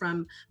together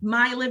from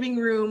my living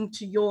room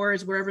to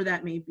yours, wherever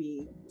that may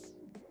be.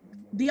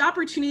 The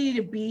opportunity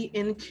to be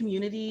in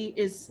community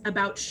is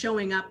about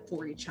showing up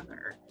for each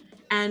other.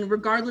 And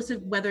regardless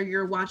of whether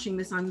you're watching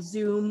this on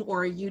Zoom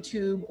or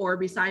YouTube or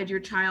beside your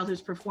child who's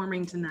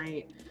performing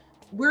tonight,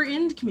 we're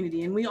in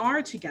community and we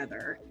are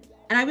together.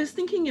 And I was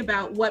thinking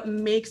about what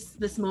makes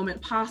this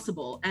moment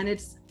possible. And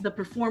it's the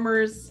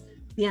performers,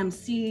 the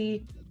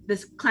MC,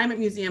 this Climate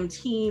Museum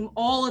team,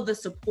 all of the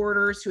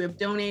supporters who have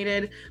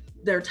donated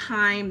their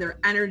time, their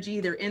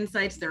energy, their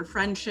insights, their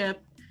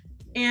friendship.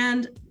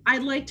 And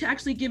I'd like to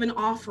actually give an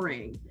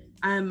offering.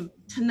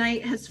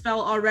 Tonight has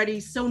felt already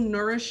so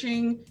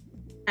nourishing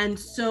and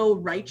so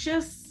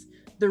righteous.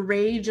 The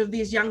rage of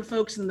these young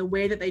folks and the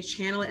way that they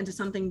channel it into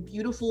something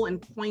beautiful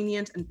and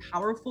poignant and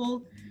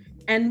powerful.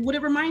 And what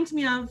it reminds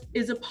me of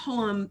is a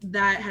poem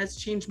that has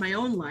changed my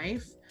own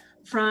life,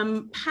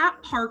 from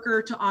Pat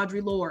Parker to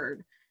Audre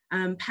Lorde.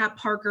 Pat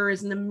Parker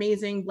is an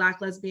amazing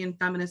Black lesbian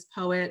feminist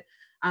poet.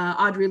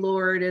 Audre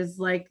Lorde is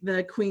like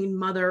the queen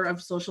mother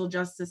of social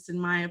justice, in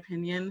my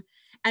opinion.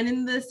 And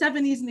in the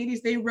 70s and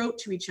 80s, they wrote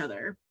to each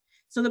other.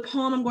 So the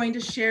poem I'm going to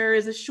share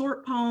is a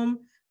short poem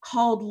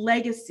called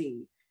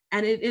Legacy.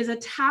 And it is a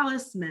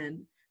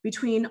talisman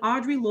between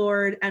Audre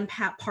Lorde and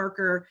Pat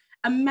Parker,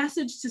 a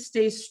message to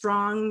stay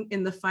strong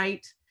in the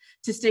fight,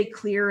 to stay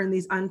clear in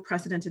these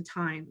unprecedented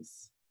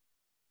times.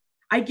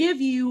 I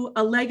give you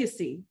a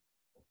legacy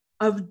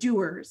of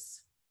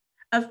doers,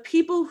 of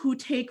people who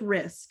take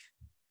risk,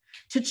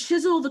 to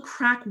chisel the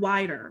crack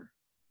wider,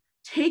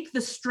 take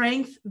the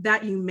strength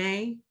that you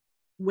may,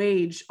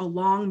 wage a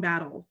long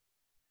battle,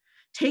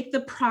 take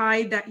the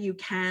pride that you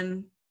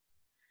can,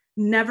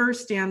 never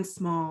stand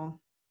small,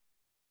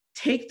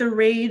 take the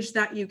rage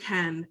that you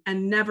can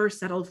and never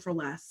settle for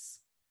less.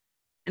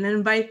 And I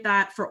invite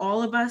that for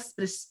all of us,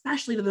 but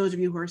especially to those of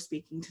you who are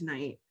speaking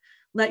tonight.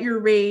 Let your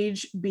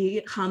rage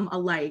become a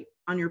light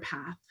on your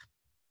path.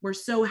 We're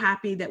so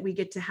happy that we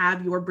get to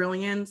have your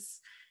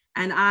brilliance,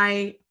 and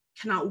I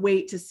cannot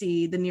wait to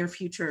see the near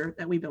future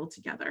that we build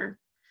together.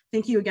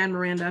 Thank you again,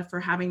 Miranda, for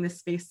having this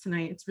space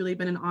tonight. It's really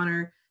been an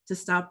honor to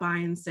stop by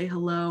and say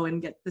hello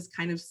and get this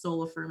kind of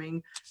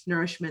soul-affirming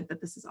nourishment that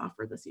this is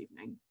offered this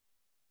evening.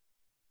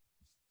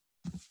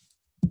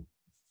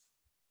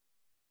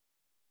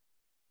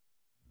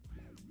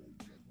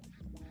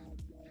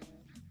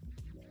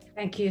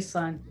 Thank you,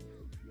 Sloan.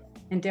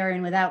 And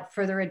Darian, without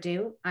further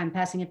ado, I'm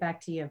passing it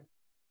back to you.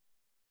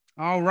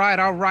 All right.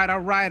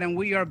 And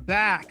we are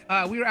back.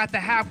 We are at the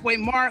halfway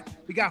mark.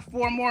 We got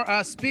 4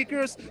 more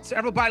speakers. So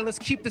everybody, let's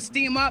keep the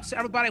steam up. So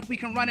everybody, if we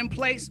can run in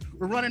place,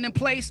 we're running in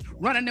place,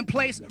 running in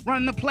place,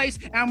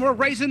 and we're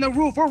raising the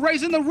roof. We're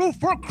raising the roof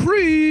for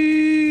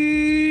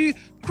Cree.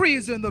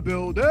 Cree's in the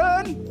building.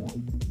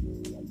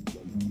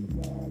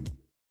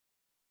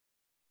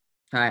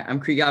 Hi, I'm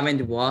Cree Gavin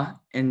Dubois,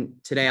 and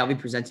today I'll be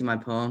presenting my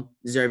poem,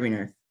 Deserving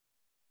Earth.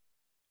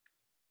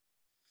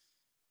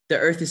 The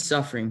earth is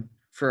suffering,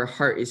 for her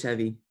heart is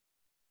heavy.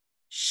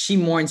 She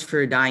mourns for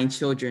her dying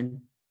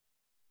children.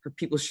 Her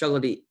people struggle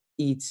to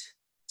eat,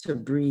 to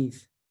breathe,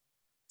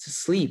 to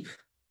sleep.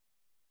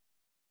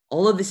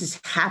 All of this is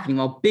happening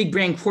while big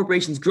brand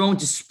corporations grow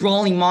into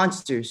sprawling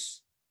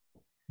monsters.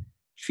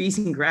 Trees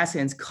and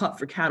grasslands cut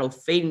for cattle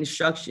fade in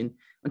destruction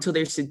until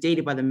they're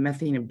sedated by the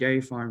methane of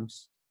dairy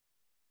farms.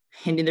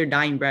 And in their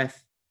dying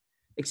breath,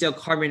 exhale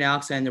carbon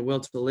dioxide in their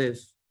will to live.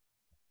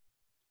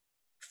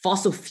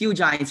 Fossil fuel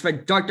giants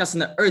spread dark dust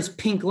in the earth's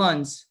pink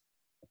lungs.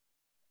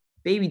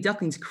 Baby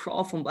ducklings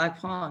crawl from black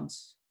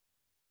ponds.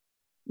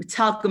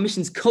 Metallic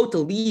emissions coat the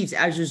leaves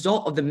as a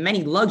result of the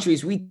many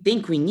luxuries we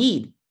think we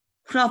need.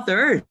 Put out the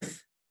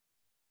earth.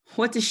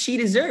 What does she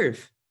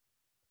deserve?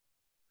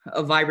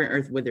 A vibrant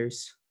earth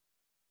withers,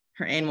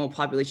 her animal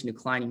population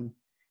declining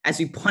as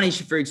we punish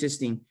her for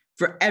existing,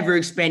 forever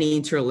expanding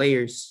into her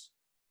layers.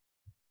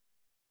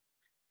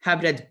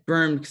 Habitats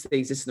burned because they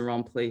exist in the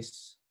wrong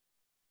place.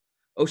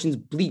 Oceans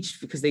bleached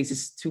because they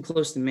exist too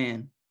close to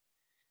man.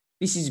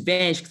 Species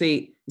vanish because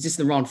they exist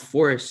in the wrong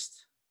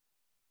forest.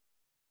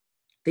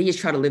 They just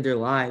try to live their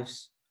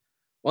lives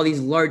while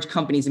these large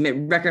companies emit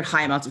record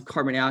high amounts of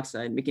carbon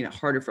dioxide, making it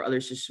harder for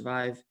others to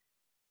survive.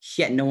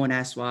 Yet no one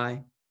asks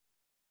why.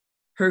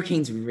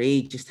 Hurricanes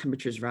rage as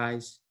temperatures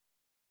rise.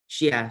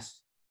 She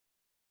asks,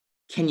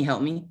 can you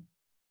help me?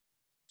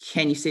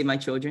 Can you save my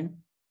children?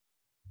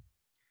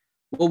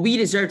 What we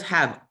deserve to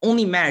have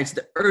only matters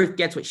the earth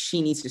gets what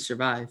she needs to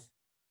survive.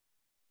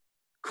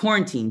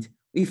 Quarantined,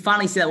 we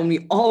finally see that when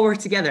we all work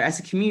together as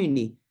a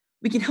community,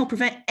 we can help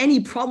prevent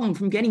any problem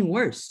from getting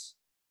worse.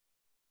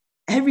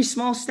 Every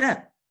small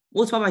step,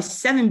 multiplied by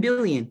 7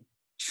 billion,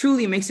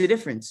 truly makes a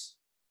difference.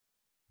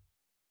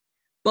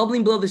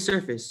 Bubbling below the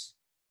surface,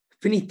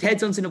 beneath dead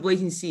zones in a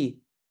blazing sea,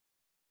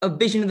 a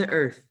vision of the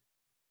earth.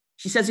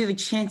 She says we have a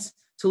chance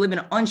to live in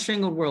an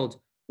unstrangled world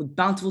with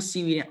bountiful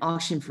seaweed and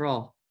oxygen for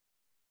all.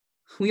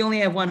 We only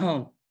have one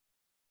home.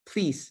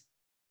 Please,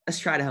 let's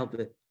try to help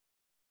it.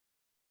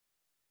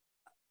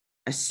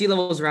 As sea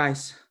levels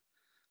rise,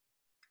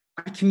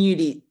 our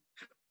community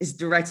is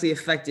directly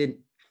affected.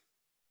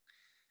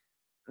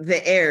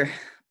 The air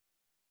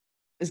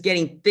is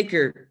getting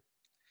thicker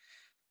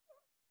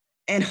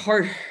and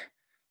harder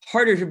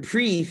to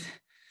breathe.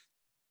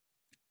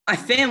 My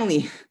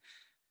family,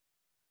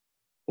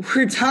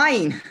 we're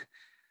dying.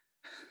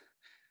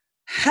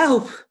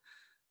 Help,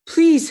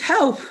 please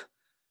help.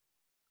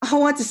 I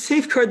want to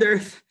safeguard the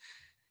earth,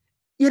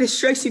 yet it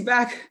strikes me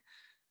back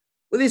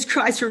with his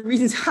cries for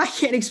reasons I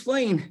can't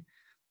explain.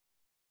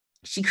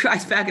 She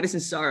cries back at us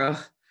in sorrow.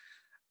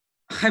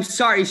 I'm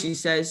sorry, she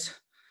says.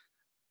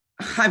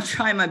 I'm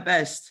trying my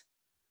best.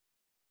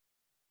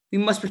 We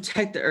must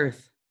protect the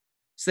earth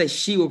so that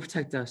she will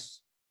protect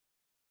us.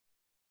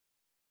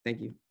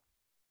 Thank you.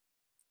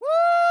 Woo!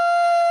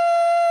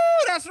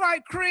 That's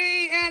right,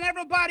 Cree. And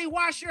everybody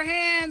wash your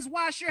hands,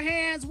 wash your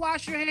hands,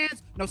 wash your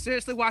hands. No,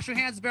 seriously, wash your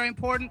hands. It's very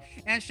important.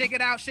 And shake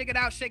it out, shake it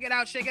out, shake it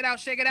out, shake it out,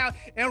 shake it out.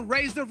 And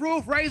raise the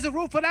roof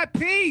for that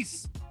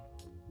peace.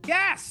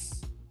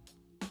 Yes.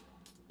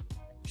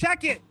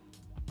 Check it.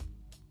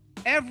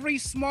 Every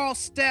small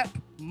step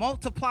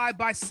multiplied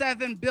by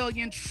 7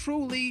 billion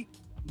truly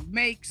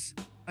makes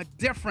a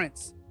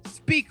difference.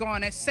 Speak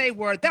on it, say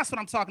word. That's what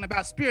I'm talking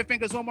about. Spirit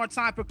fingers one more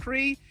time for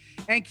Cree,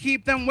 and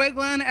keep them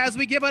wiggling as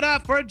we give it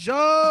up for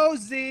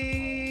Josie.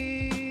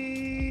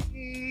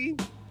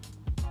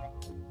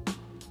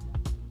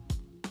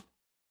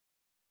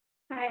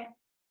 Hi,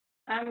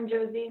 I'm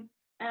Josie,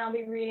 and I'll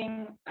be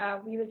reading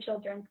We the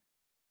Children.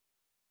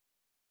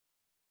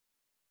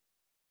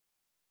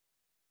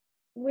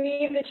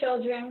 We the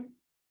children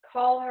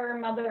call her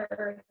Mother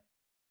Earth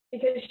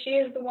because she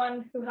is the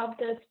one who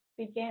helped us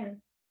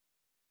begin.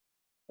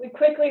 We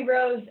quickly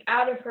rose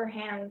out of her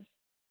hands.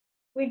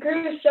 We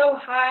grew so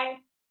high,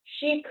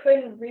 she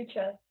couldn't reach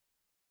us.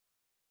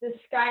 The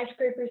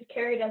skyscrapers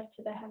carried us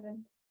to the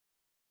heavens.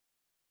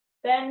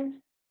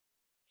 Then,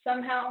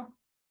 somehow,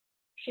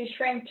 she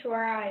shrank to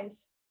our eyes.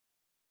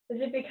 Was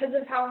it because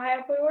of how high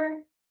up we were?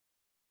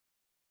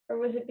 Or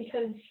was it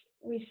because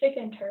we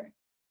sickened her,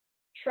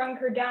 shrunk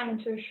her down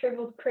into a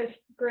shriveled, crisp,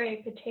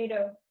 gray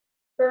potato,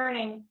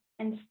 burning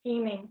and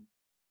steaming?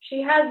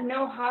 She has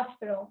no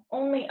hospital,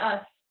 only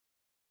us.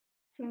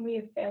 And we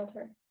have failed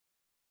her.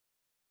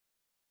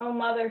 Oh,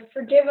 Mother,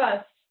 forgive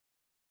us.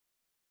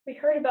 We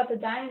heard about the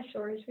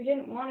dinosaurs. We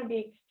didn't want to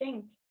be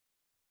extinct.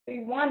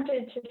 We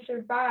wanted to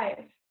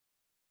survive.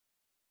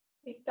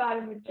 We thought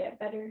it would get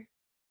better.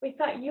 We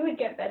thought you would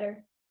get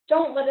better.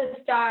 Don't let us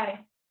die.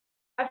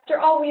 After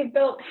all we've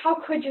built, how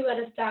could you let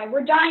us die?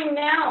 We're dying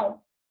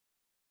now.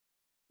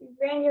 We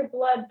ran your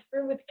blood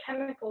through with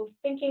chemicals,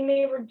 thinking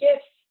they were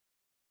gifts,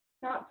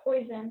 not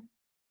poison.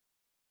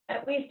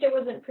 At least it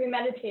wasn't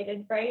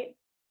premeditated, right?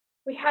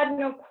 We had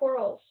no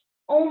quarrels,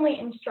 only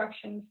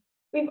instructions.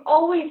 We've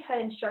always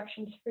had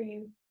instructions for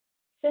you,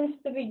 since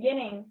the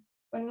beginning,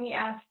 when we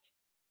asked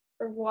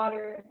for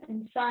water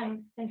and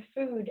sun and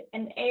food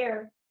and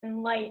air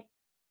and light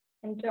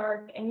and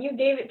dark, and you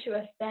gave it to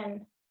us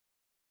then.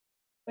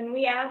 When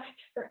we asked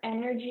for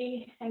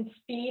energy and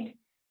speed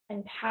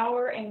and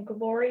power and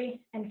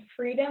glory and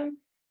freedom,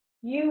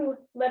 you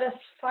let us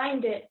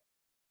find it.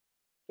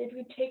 Did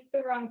we take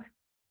the wrong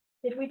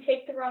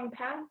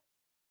path?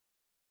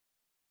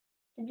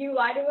 Did you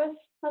lie to us,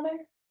 Mother?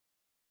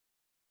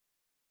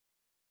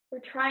 We're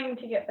trying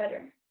to get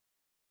better.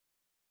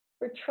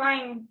 We're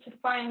trying to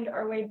find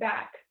our way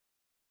back.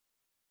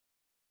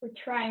 We're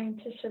trying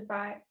to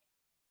survive.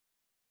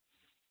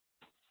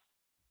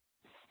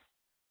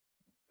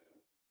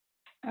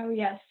 Oh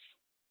yes,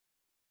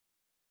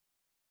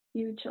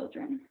 you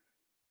children.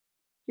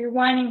 Your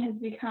whining has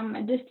become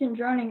a distant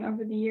droning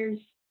over the years.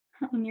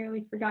 I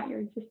nearly forgot your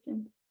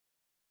existence.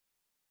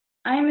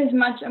 I am as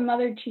much a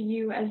mother to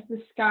you as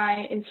the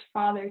sky is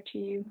father to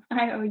you.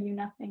 I owe you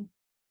nothing.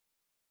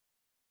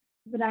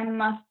 But I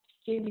must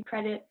give you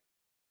credit.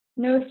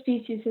 No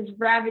species has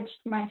ravaged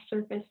my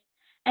surface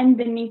and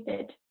beneath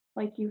it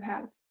like you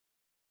have.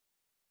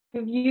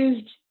 You've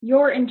used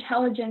your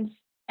intelligence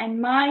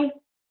and my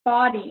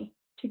body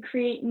to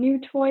create new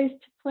toys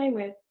to play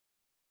with.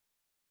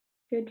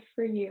 Good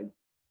for you.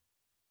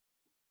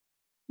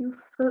 You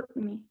hurt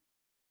me.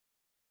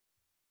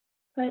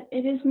 But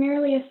it is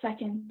merely a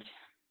second.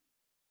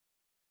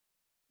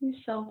 You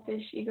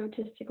selfish,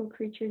 egotistical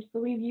creatures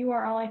believe you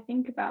are all I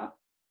think about.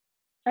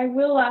 I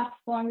will last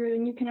longer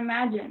than you can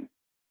imagine,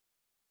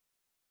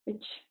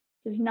 which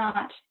does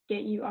not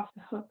get you off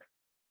the hook.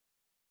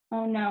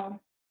 Oh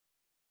no.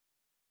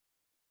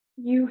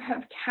 You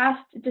have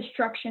cast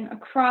destruction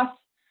across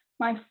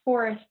my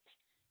forests,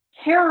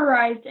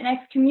 terrorized and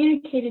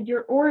excommunicated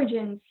your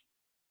origins.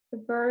 The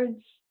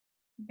birds,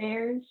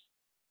 bears,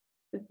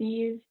 the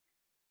bees,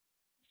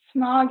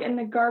 smog and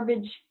the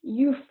garbage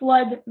you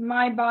flood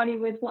my body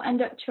with will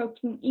end up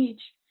choking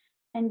each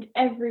and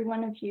every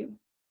one of you.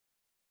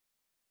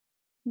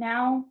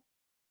 Now,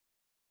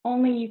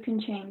 only you can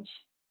change.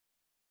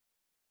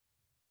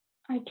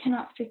 I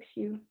cannot fix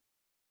you.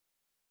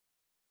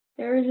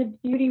 There is a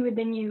beauty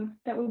within you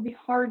that will be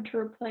hard to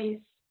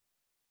replace.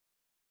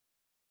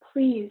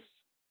 Please,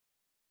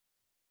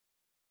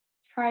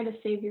 try to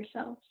save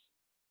yourselves.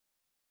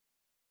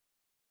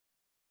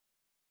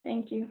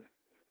 Thank you.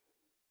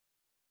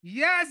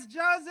 Yes,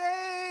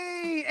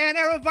 Josie! And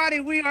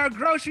everybody, we are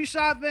grocery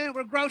shopping.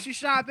 We're grocery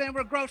shopping.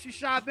 We're grocery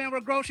shopping.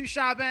 We're grocery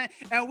shopping.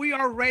 And we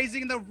are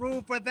raising the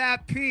roof for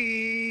that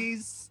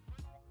piece.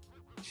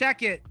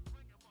 Check it.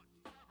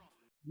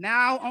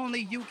 Now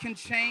only you can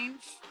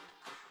change.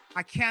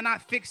 I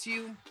cannot fix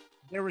you.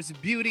 There is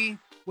beauty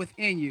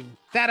within you.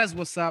 That is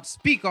what's up.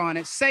 Speak on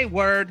it. Say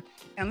word.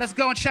 And let's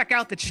go and check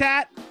out the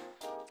chat.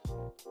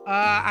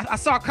 I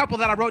saw a couple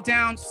that I wrote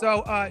down.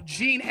 So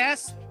Jean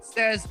S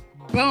says,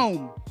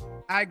 boom.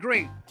 I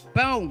agree.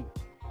 Boom.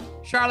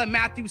 Charlotte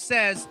Matthews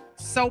says,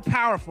 so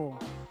powerful.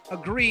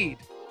 Agreed.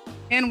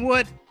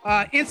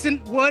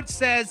 Instant Wood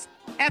says,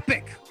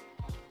 epic.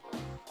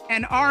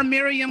 And R.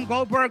 Miriam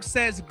Goldberg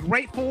says,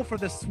 grateful for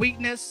the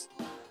sweetness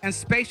and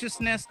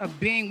spaciousness of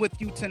being with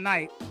you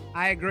tonight.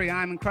 I agree.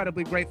 I'm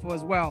incredibly grateful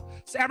as well.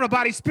 So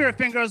everybody, spirit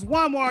fingers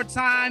one more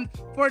time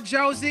for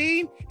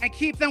Josie and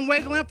keep them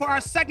wiggling for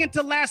our second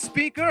to last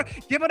speaker.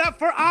 Give it up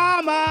for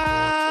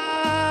Alma.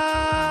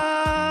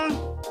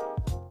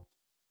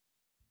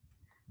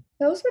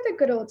 Those were the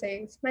good old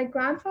days. My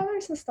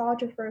grandfather's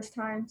nostalgia for his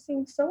time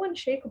seemed so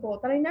unshakable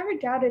that I never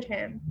doubted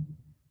him.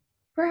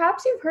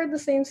 Perhaps you've heard the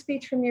same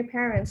speech from your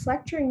parents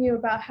lecturing you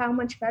about how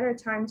much better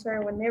times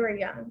were when they were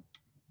young.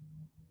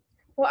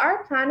 Well,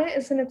 our planet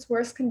is in its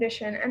worst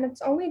condition and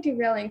it's only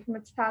derailing from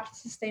its path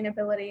to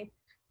sustainability.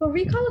 But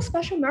recall a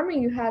special memory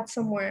you had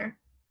somewhere,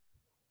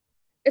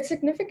 its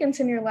significance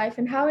in your life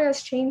and how it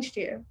has changed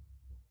you.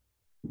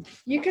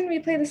 You can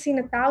replay the scene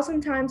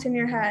 1,000 times in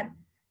your head,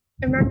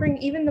 remembering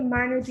even the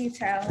minor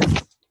details.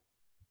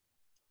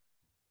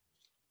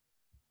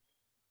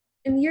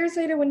 And years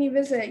later when you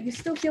visit, you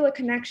still feel a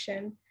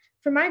connection.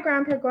 For my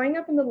grandpa, growing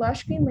up in the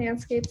lush green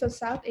landscapes of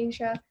South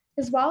Asia,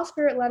 his wild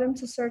spirit led him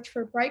to search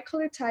for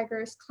bright-colored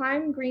tigers,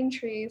 climb green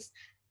trees,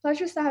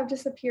 pleasures that have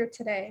disappeared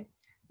today.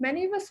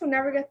 Many of us will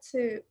never get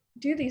to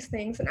do these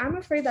things, and I'm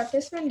afraid that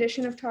this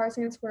rendition of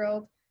Tarzan's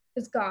world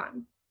is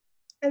gone.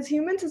 As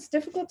humans, it's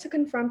difficult to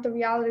confront the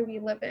reality we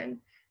live in,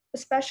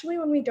 especially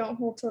when we don't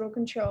hold total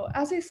control.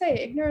 As they say,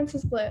 ignorance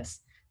is bliss.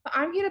 But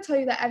I'm here to tell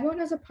you that everyone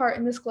has a part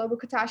in this global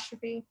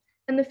catastrophe,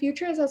 and the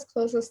future is as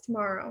close as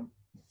tomorrow.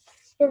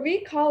 But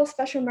recall a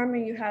special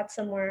memory you had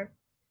somewhere.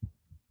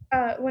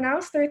 When I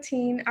was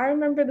 13, I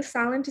remember the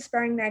silent,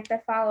 despairing night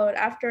that followed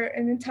after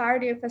an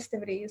entirety of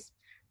festivities.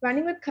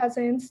 Running with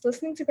cousins,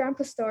 listening to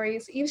grandpa's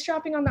stories,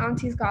 eavesdropping on the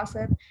auntie's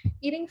gossip,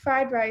 eating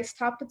fried rice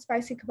topped with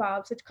spicy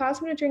kebabs, which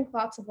caused me to drink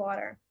lots of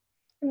water.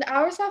 In the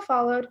hours that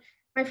followed,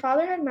 my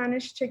father had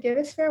managed to give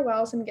his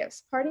farewells and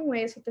gifts, parting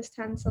ways with his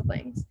 10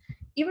 siblings.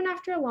 Even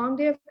after a long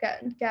day of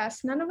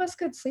guests, none of us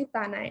could sleep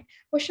that night.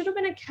 What should have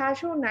been a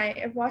casual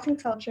night of watching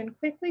television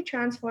quickly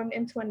transformed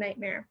into a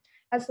nightmare,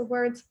 as the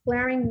words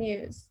blaring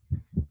news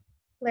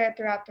blared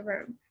throughout the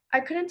room.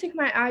 I couldn't take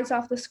my eyes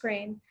off the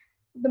screen,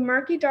 the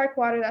murky, dark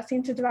water that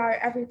seemed to devour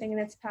everything in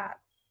its path.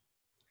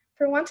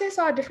 For once, I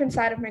saw a different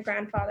side of my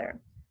grandfather,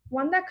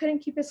 one that couldn't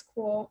keep his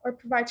cool or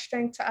provide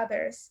strength to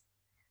others.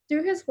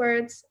 Through his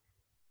words,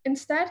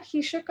 instead,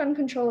 he shook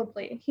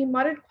uncontrollably. He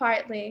muttered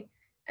quietly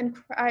and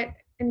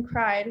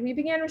cried. We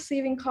began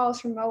receiving calls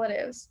from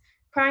relatives,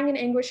 crying in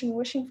anguish and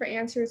wishing for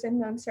answers in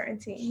the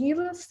uncertainty.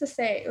 Needless to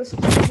say, it was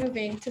quite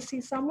moving to see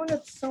someone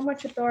with so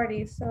much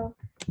authority so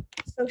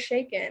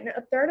shaken.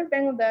 A third of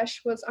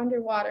Bangladesh was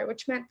underwater,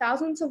 which meant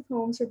thousands of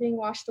homes were being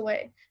washed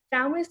away,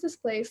 families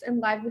displaced,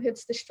 and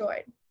livelihoods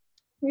destroyed.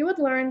 We would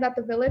learn that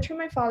the village where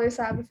my father's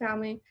side of the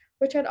family,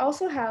 which had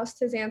also housed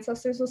his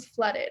ancestors, was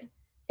flooded.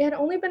 It had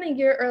only been a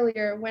year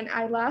earlier when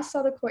I last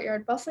saw the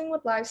courtyard bustling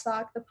with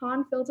livestock, the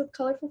pond filled with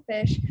colorful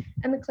fish,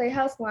 and the clay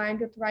house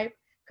lined with ripe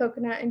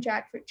coconut and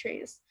jackfruit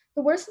trees.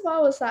 The worst of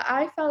all was that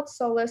I felt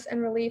solace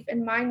and relief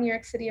in my New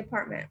York City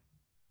apartment,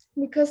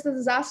 because the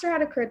disaster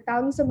had occurred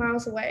thousands of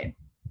miles away.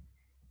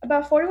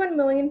 About 41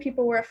 million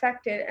people were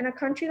affected in a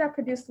country that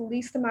produced the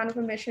least amount of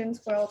emissions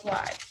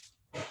worldwide.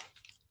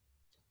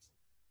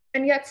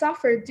 and yet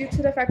suffered due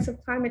to the effects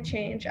of climate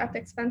change at the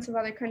expense of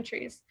other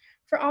countries.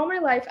 For all my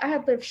life, I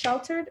had lived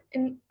sheltered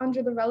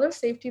under the relative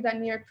safety that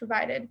New York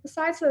provided,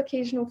 besides the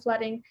occasional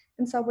flooding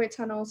in subway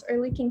tunnels or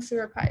leaking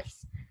sewer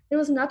pipes. There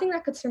was nothing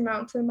that could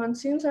surmount the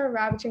monsoons that were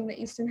ravaging the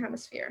Eastern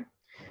Hemisphere.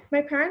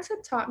 My parents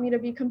had taught me to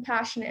be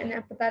compassionate and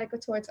empathetic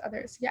towards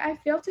others, yet I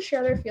failed to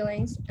share their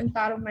feelings and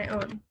thought of my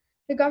own.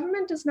 The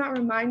government does not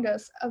remind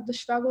us of the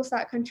struggles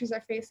that countries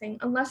are facing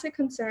unless it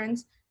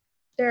concerns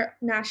their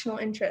national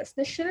interests.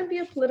 This shouldn't be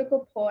a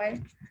political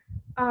ploy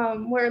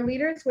where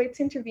leaders wait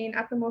to intervene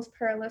at the most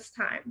perilous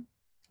time.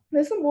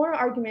 There's a moral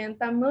argument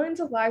that millions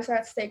of lives are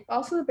at stake, but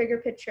also the bigger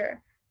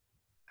picture.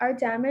 Our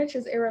damage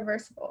is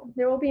irreversible.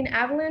 There will be an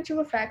avalanche of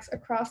effects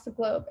across the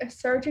globe, a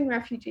surge in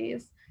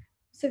refugees,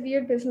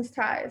 severe business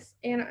ties,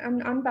 and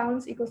an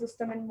unbalanced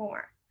ecosystem, and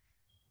more.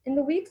 In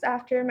the weeks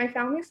after, my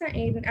family sent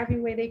aid in every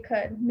way they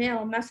could: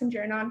 mail,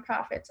 messenger,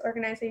 nonprofits,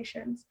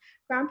 organizations.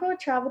 Grandpa would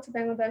travel to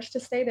Bangladesh to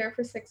stay there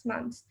for 6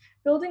 months,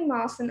 building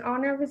mosques in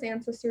honor of his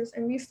ancestors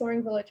and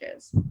restoring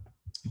villages.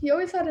 He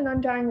always had an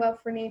undying love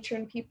for nature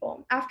and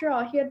people. After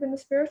all, he had been the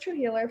spiritual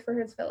healer for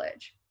his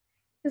village.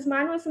 His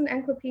mind was an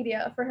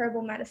encyclopedia for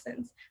herbal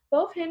medicines.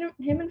 Both him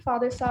and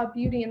father saw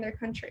beauty in their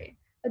country,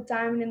 a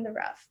diamond in the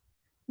rough.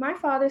 My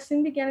father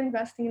soon began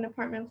investing in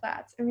apartment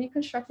flats and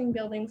reconstructing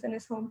buildings in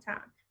his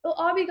hometown. It'll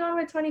all be gone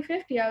by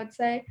 2050, I would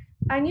say.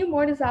 I knew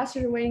more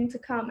disasters were waiting to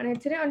come, and I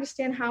didn't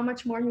understand how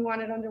much more he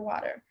wanted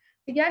underwater.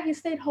 But yet he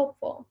stayed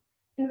hopeful,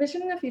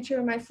 envisioning a future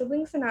where my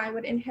siblings and I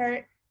would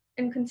inherit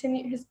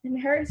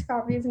his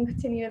properties and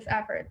continue his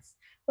efforts.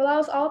 While I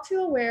was all too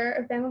aware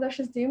of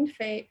Bangladesh's doomed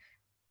fate,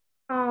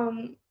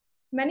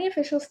 many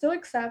officials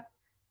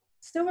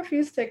still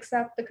refuse to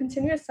accept the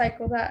continuous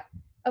cycle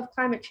of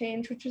climate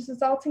change, which is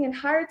resulting in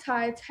higher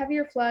tides,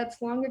 heavier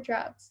floods, longer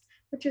droughts,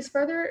 which is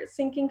further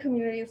sinking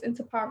communities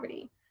into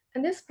poverty.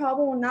 And this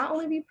problem will not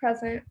only be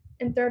present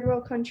in third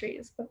world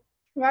countries, but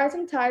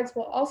rising tides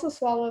will also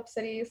swallow up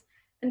cities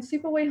and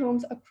sweep away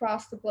homes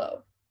across the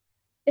globe.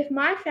 If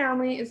my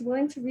family is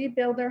willing to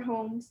rebuild their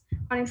homes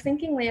on a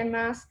sinking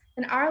landmass,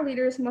 then our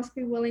leaders must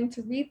be willing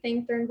to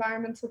rethink their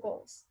environmental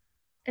goals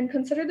and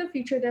consider the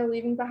future they're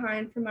leaving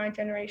behind for my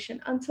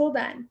generation. Until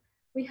then,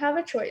 we have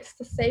a choice: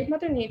 to save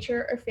Mother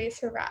Nature or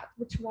face her wrath,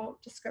 which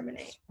won't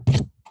discriminate.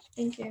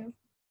 Thank you.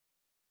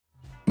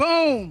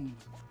 Boom!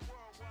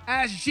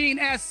 As Jean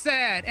S.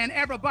 said, and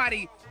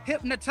everybody,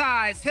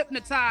 hypnotize,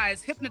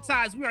 hypnotize,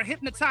 hypnotize. We are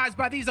hypnotized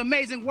by these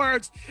amazing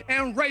words.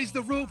 And raise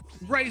the roof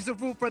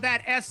for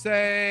that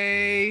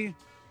essay.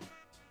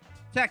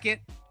 Check it.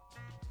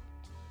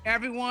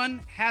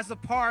 Everyone has a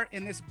part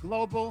in this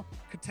global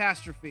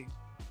catastrophe.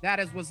 That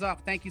is what's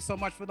up. Thank you so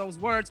much for those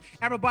words.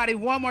 Everybody,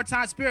 one more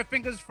time, spirit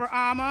fingers for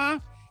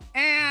Amma.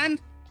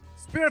 And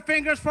spirit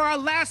fingers for our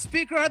last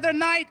speaker of the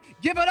night.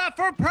 Give it up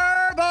for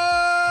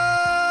Purva!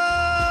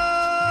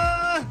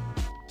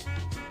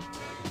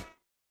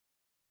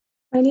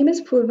 My name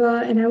is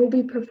Purva, and I will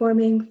be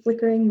performing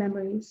Flickering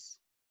Memories.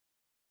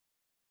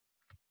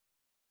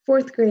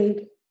 4th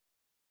grade,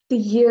 the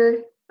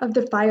year of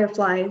the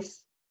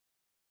fireflies.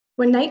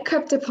 When night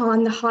crept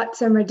upon the hot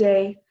summer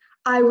day,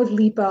 I would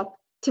leap up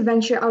to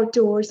venture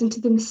outdoors into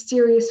the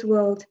mysterious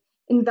world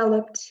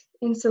enveloped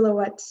in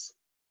silhouettes.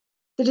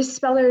 The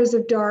dispellers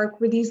of dark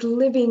were these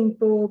living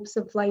bulbs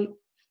of light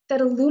that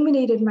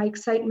illuminated my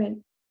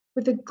excitement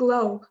with a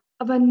glow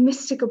of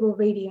unmistakable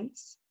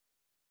radiance.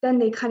 Then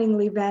they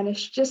cunningly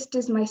vanished just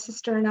as my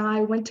sister and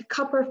I went to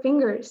cup our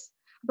fingers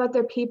about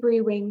their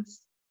papery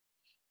wings.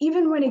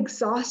 Even when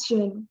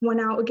exhaustion won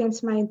out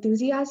against my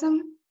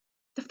enthusiasm,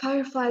 the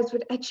fireflies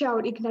would etch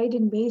out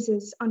ignited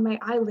mazes on my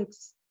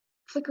eyelids,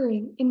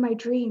 flickering in my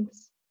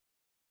dreams.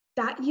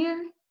 That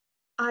year,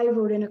 I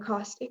wrote an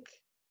acrostic.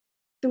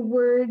 The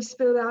words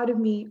spilled out of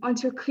me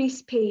onto a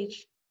creased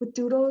page with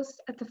doodles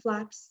at the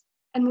flaps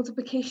and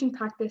multiplication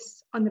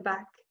practice on the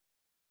back.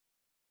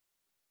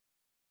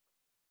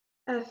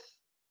 F,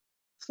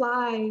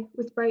 fly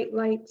with bright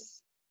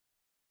lights.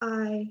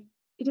 I,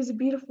 it is a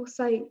beautiful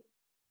sight.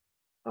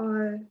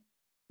 R,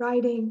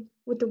 riding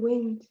with the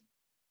wind.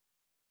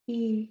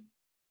 E,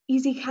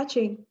 easy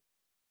catching.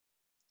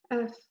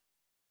 F,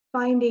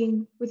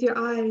 finding with your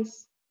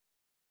eyes.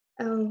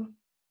 L,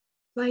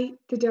 light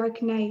the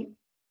dark night.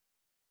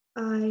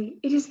 I,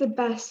 it is the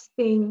best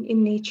thing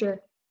in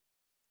nature.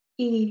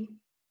 E,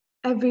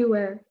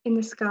 everywhere in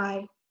the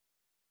sky.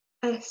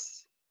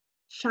 S,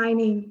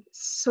 shining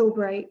so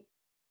bright.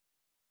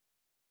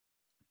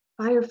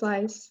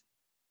 Fireflies,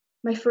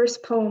 my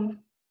first poem.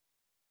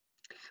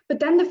 But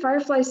then the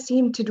fireflies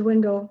seemed to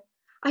dwindle.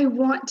 I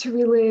want to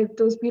relive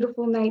those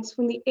beautiful nights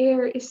when the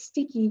air is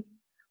sticky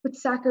with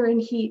saccharine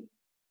heat.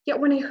 Yet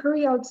when I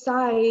hurry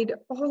outside,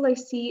 all I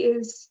see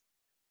is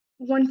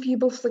one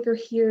feeble flicker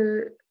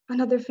here,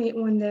 another faint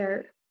one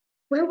there.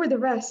 Where were the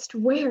rest?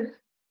 Where?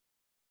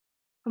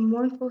 A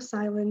mournful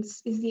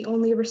silence is the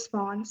only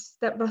response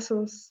that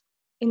rustles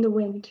in the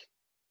wind.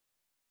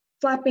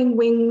 Flapping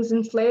wings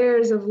and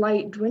flares of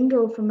light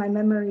dwindle from my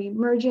memory,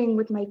 merging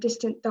with my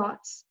distant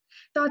thoughts,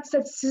 thoughts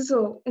that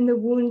sizzle in the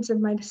wounds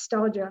of my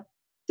nostalgia.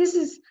 This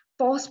is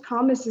false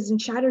promises and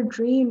shattered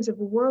dreams of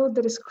a world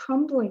that is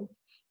crumbling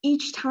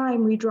each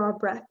time we draw a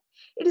breath.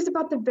 It is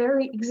about the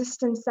very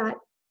existence that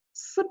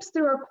slips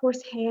through our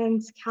coarse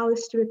hands,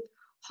 calloused with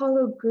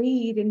hollow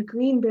greed and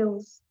green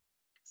bills,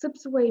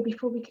 slips away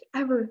before we could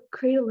ever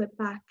cradle it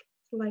back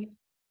to life.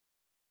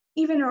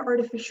 Even our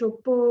artificial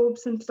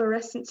bulbs and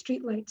fluorescent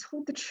streetlights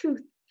hold the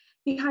truth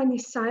behind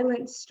these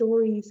silent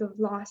stories of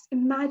loss.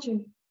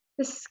 Imagine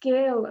the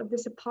scale of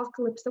this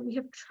apocalypse that we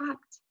have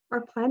trapped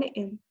our planet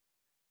in,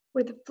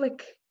 where the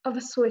flick of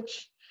a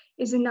switch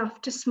is enough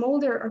to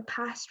smolder our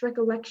past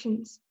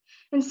recollections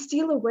and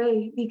steal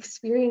away the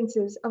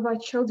experiences of our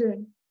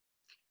children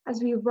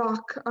as we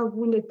rock our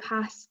wounded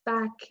past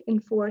back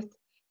and forth,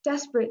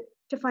 desperate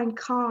to find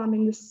calm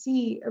in the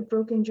sea of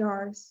broken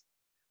jars.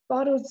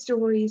 Bottled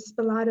stories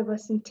spill out of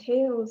us in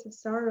tales of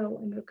sorrow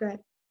and regret.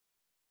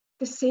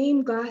 The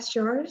same glass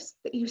jars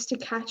that used to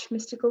catch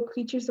mystical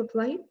creatures of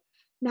light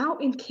now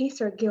encase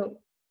our guilt,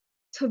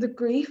 till the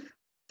grief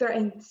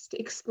threatens to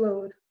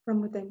explode from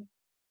within.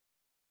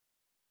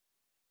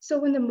 So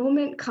when the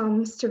moment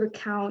comes to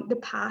recount the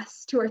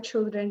past to our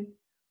children,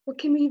 what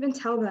can we even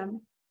tell them?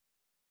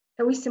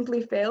 That we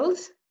simply failed?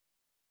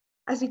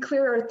 As we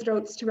clear our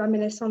throats to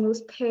reminisce on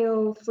those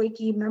pale,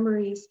 flaky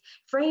memories,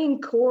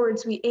 fraying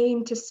cords we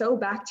aim to sew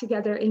back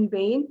together in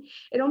vain,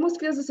 it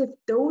almost feels as if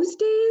those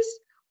days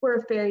were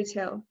a fairy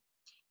tale.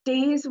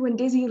 Days when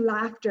dizzy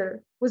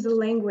laughter was the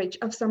language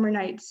of summer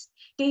nights.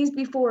 Days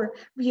before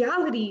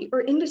reality or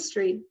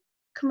industry,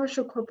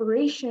 commercial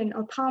corporation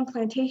or palm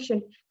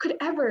plantation could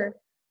ever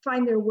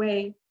find their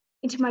way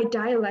into my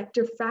dialect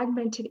of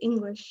fragmented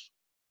English,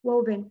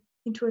 woven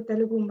into a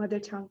Telugu mother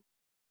tongue.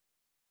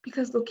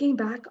 Because looking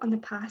back on the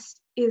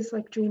past is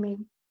like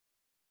dreaming.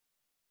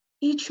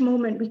 Each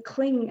moment we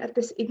cling at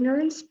this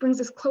ignorance brings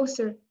us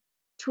closer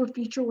to a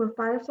future where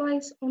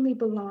fireflies only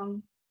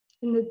belong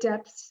in the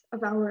depths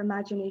of our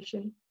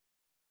imagination.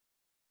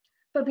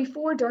 But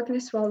before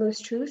darkness swallows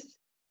truth,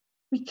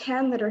 we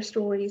can let our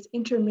stories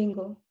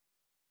intermingle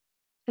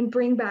and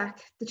bring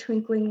back the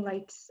twinkling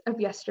lights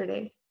of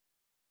yesterday,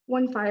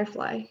 one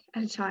firefly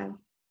at a time.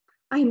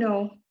 I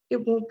know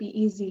it won't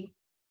be easy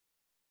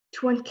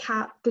to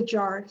uncap the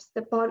jars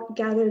that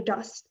gather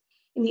dust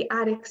in the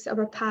attics of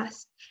our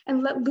past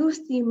and let loose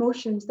the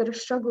emotions that are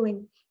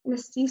struggling in a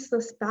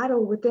ceaseless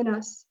battle within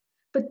us.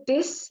 But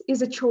this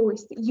is a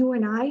choice that you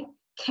and I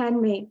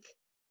can make,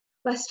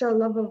 lest our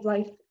love of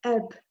life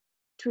ebb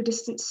to a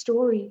distant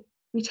story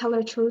we tell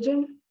our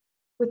children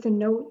with a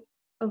note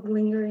of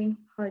lingering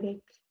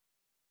heartache.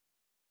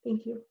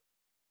 Thank you.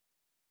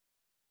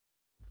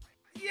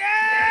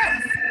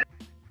 Yes!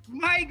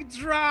 Mic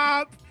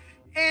drop.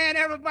 And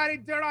everybody,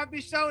 dirt off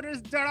your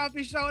shoulders, dirt off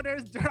your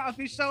shoulders, dirt off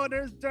your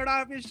shoulders, dirt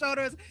off your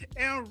shoulders,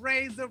 and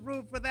raise the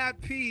roof for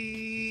that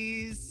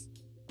piece.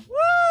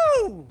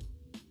 Woo!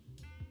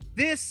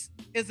 This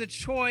is a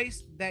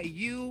choice that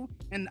you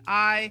and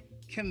I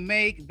can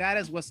make. That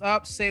is what's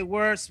up. Say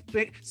words,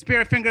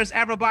 spirit fingers,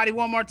 everybody,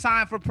 one more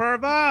time for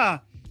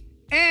Purva.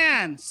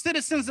 And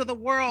citizens of the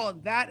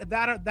world,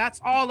 that's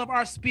all of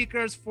our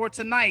speakers for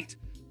tonight.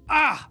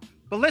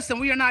 But listen,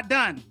 we are not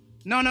done.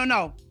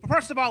 No.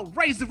 First of all,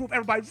 raise the roof,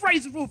 everybody.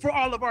 Raise the roof for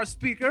all of our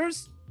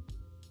speakers.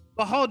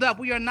 But hold up,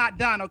 we are not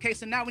done, okay?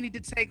 So now we need to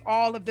take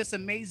all of this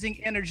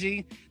amazing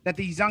energy that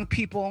these young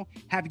people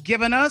have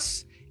given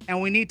us,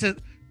 and we need to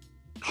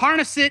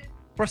harness it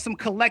for some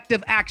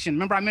collective action.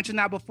 Remember, I mentioned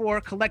that before.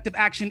 Collective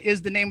action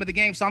is the name of the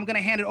game. So I'm going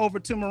to hand it over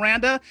to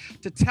Miranda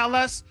to tell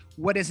us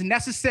what is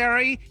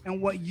necessary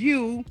and what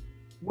you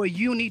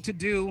need to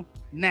do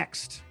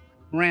next.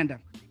 Miranda.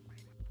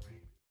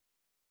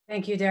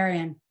 Thank you,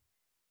 Darian.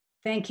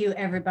 Thank you,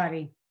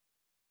 everybody.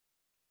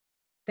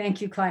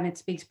 Thank you, Climate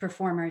Speaks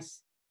performers.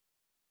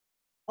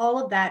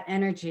 All of that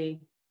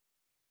energy,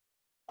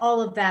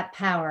 all of that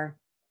power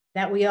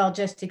that we all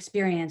just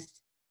experienced,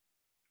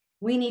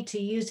 we need to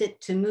use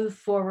it to move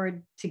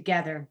forward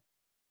together.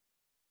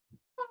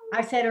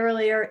 I said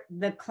earlier,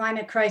 the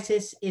climate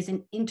crisis is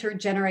an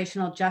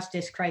intergenerational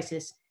justice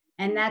crisis,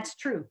 and that's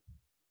true.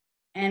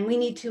 And we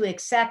need to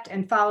accept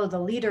and follow the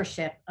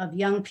leadership of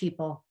young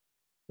people,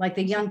 like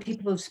the young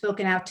people who've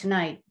spoken out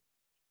tonight.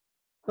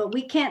 But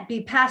we can't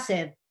be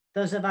passive,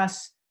 those of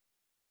us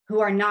who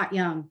are not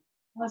young.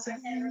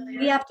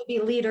 We have to be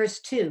leaders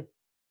too.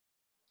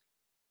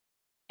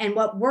 And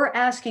what we're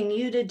asking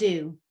you to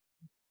do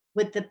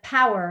with the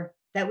power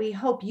that we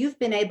hope you've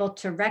been able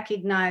to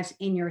recognize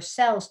in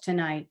yourselves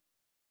tonight,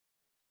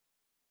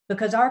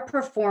 because our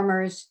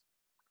performers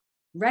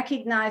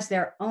recognized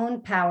their own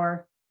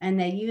power and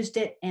they used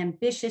it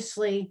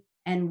ambitiously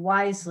and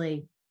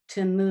wisely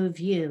to move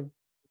you.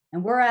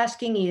 And we're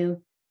asking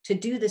you to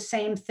do the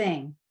same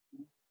thing.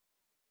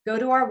 Go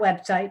to our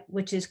website,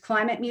 which is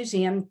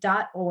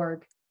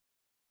climatemuseum.org,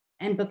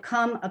 and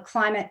become a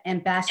climate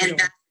ambassador.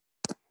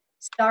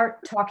 Start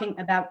talking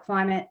about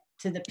climate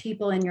to the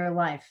people in your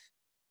life.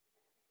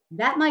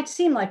 That might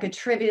seem like a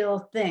trivial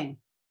thing,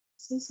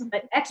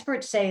 but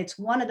experts say it's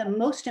one of the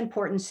most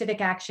important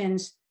civic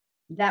actions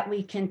that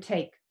we can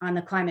take on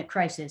the climate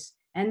crisis.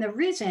 And the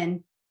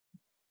reason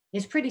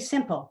is pretty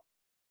simple.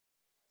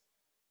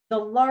 the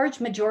large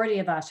majority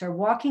of us are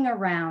walking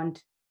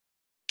around,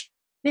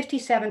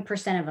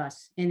 57% of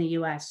us in the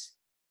US,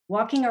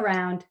 walking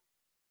around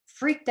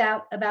freaked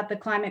out about the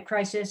climate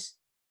crisis,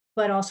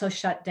 but also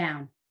shut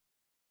down.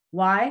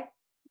 Why?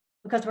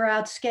 Because we're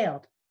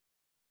outscaled.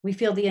 We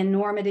feel the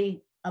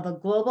enormity of a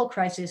global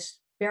crisis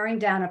bearing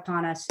down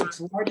upon us.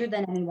 It's larger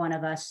than any one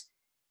of us.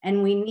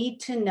 And we need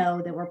to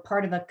know that we're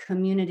part of a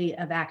community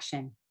of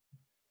action.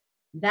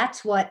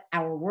 That's what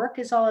our work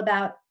is all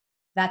about.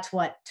 That's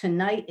what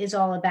tonight is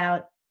all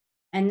about.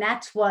 And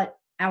that's what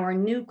our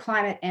new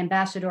Climate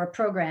Ambassador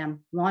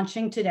program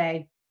launching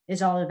today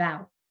is all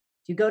about.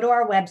 If you go to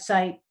our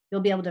website,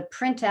 you'll be able to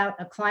print out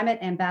a Climate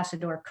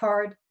Ambassador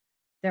card.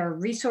 There are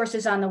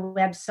resources on the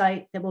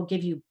website that will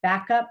give you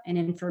backup and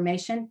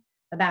information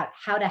about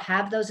how to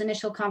have those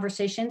initial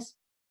conversations.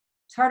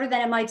 It's harder than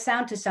it might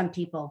sound to some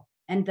people,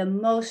 and the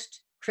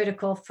most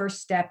critical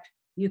first step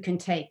you can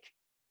take.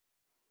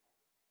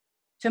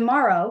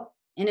 Tomorrow,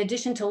 in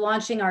addition to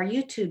launching our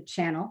YouTube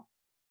channel,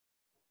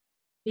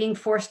 being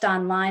forced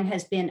online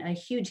has been a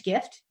huge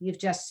gift. You've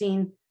just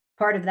seen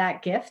part of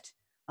that gift.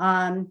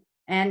 And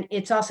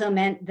it's also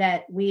meant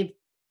that we've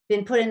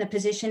been put in the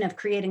position of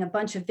creating a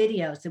bunch of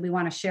videos that we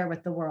want to share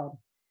with the world.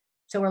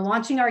 So we're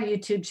launching our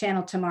YouTube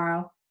channel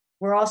tomorrow.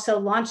 We're also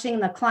launching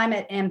the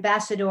Climate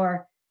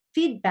Ambassador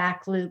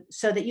feedback loop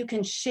so that you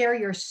can share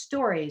your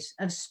stories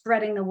of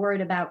spreading the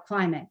word about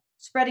climate,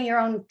 spreading your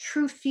own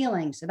true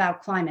feelings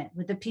about climate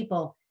with the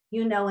people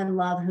you know and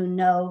love who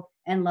know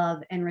and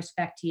love and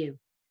respect you.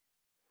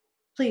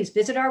 Please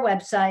visit our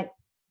website.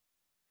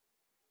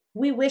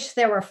 We wish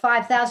there were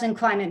 5,000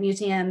 climate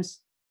museums.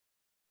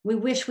 We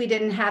wish we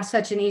didn't have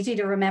such an easy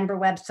to remember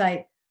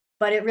website,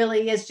 but it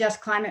really is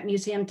just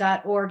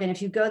climatemuseum.org. And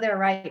if you go there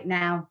right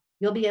now,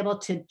 you'll be able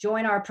to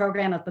join our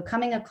program of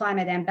becoming a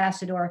climate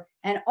ambassador,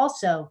 and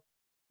also,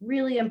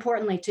 really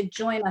importantly, to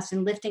join us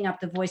in lifting up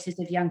the voices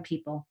of young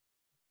people.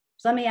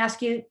 So let me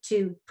ask you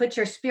to put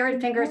your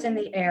spirit fingers in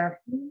the air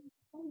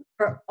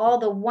for all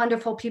the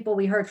wonderful people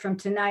we heard from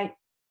tonight.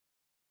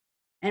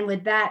 And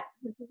with that,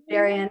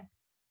 Darian,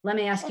 let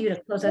me ask you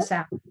to close us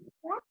out.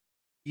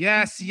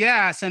 Yes,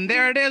 yes. And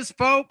there it is,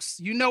 folks.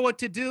 You know what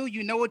to do.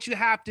 You know what you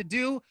have to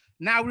do.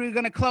 Now we're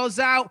going to close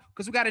out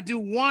because we got to do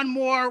one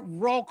more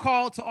roll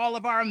call to all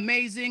of our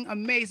amazing,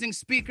 amazing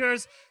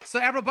speakers. So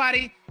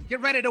everybody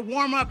get ready to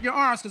warm up your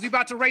arms because we're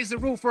about to raise the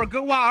roof for a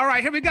good while. All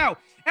right, here we go.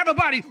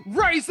 Everybody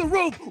raise the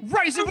roof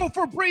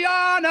for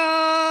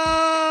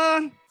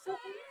Brianna.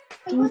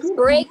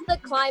 Break the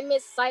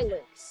climate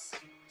silence.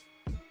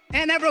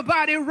 And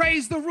everybody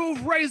raise the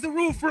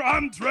roof for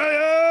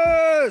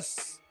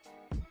Andreas.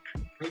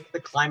 Break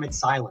the climate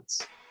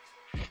silence.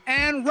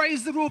 And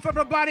raise the roof,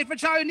 everybody, for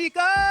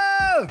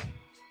Chayonika.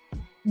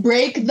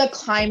 Break the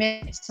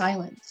climate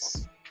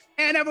silence.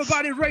 And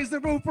everybody raise the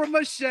roof for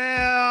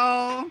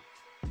Michelle.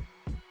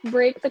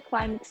 Break the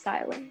climate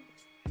silence.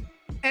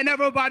 And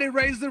everybody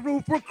raise the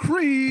roof for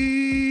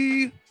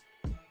Cree.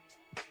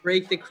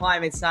 Break the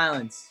climate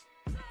silence.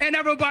 And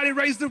everybody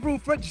raise the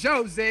roof for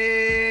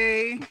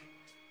Josie.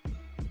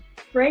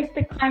 Break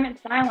the climate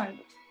silence.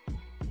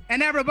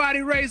 And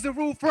everybody raise the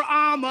roof for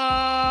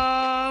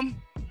Amma.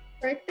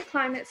 Break the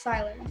climate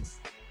silence.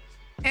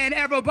 And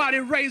everybody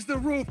raise the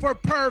roof for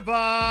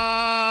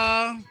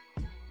Purva.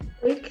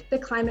 Break the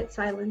climate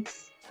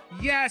silence.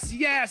 Yes,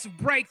 yes,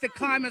 break the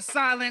climate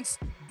silence.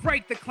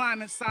 Break the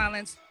climate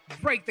silence.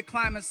 Break the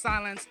climate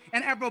silence.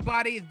 And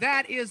everybody,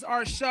 that is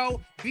our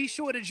show. Be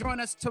sure to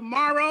join us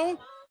tomorrow.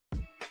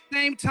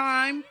 Same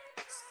time,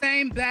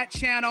 same bat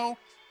channel,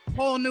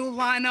 whole new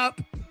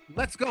lineup.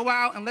 Let's go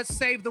out and let's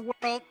save the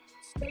world.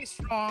 Stay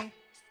strong,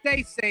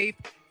 stay safe,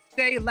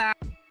 stay loud,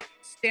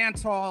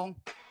 stand tall.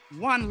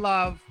 One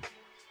love.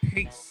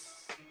 Peace.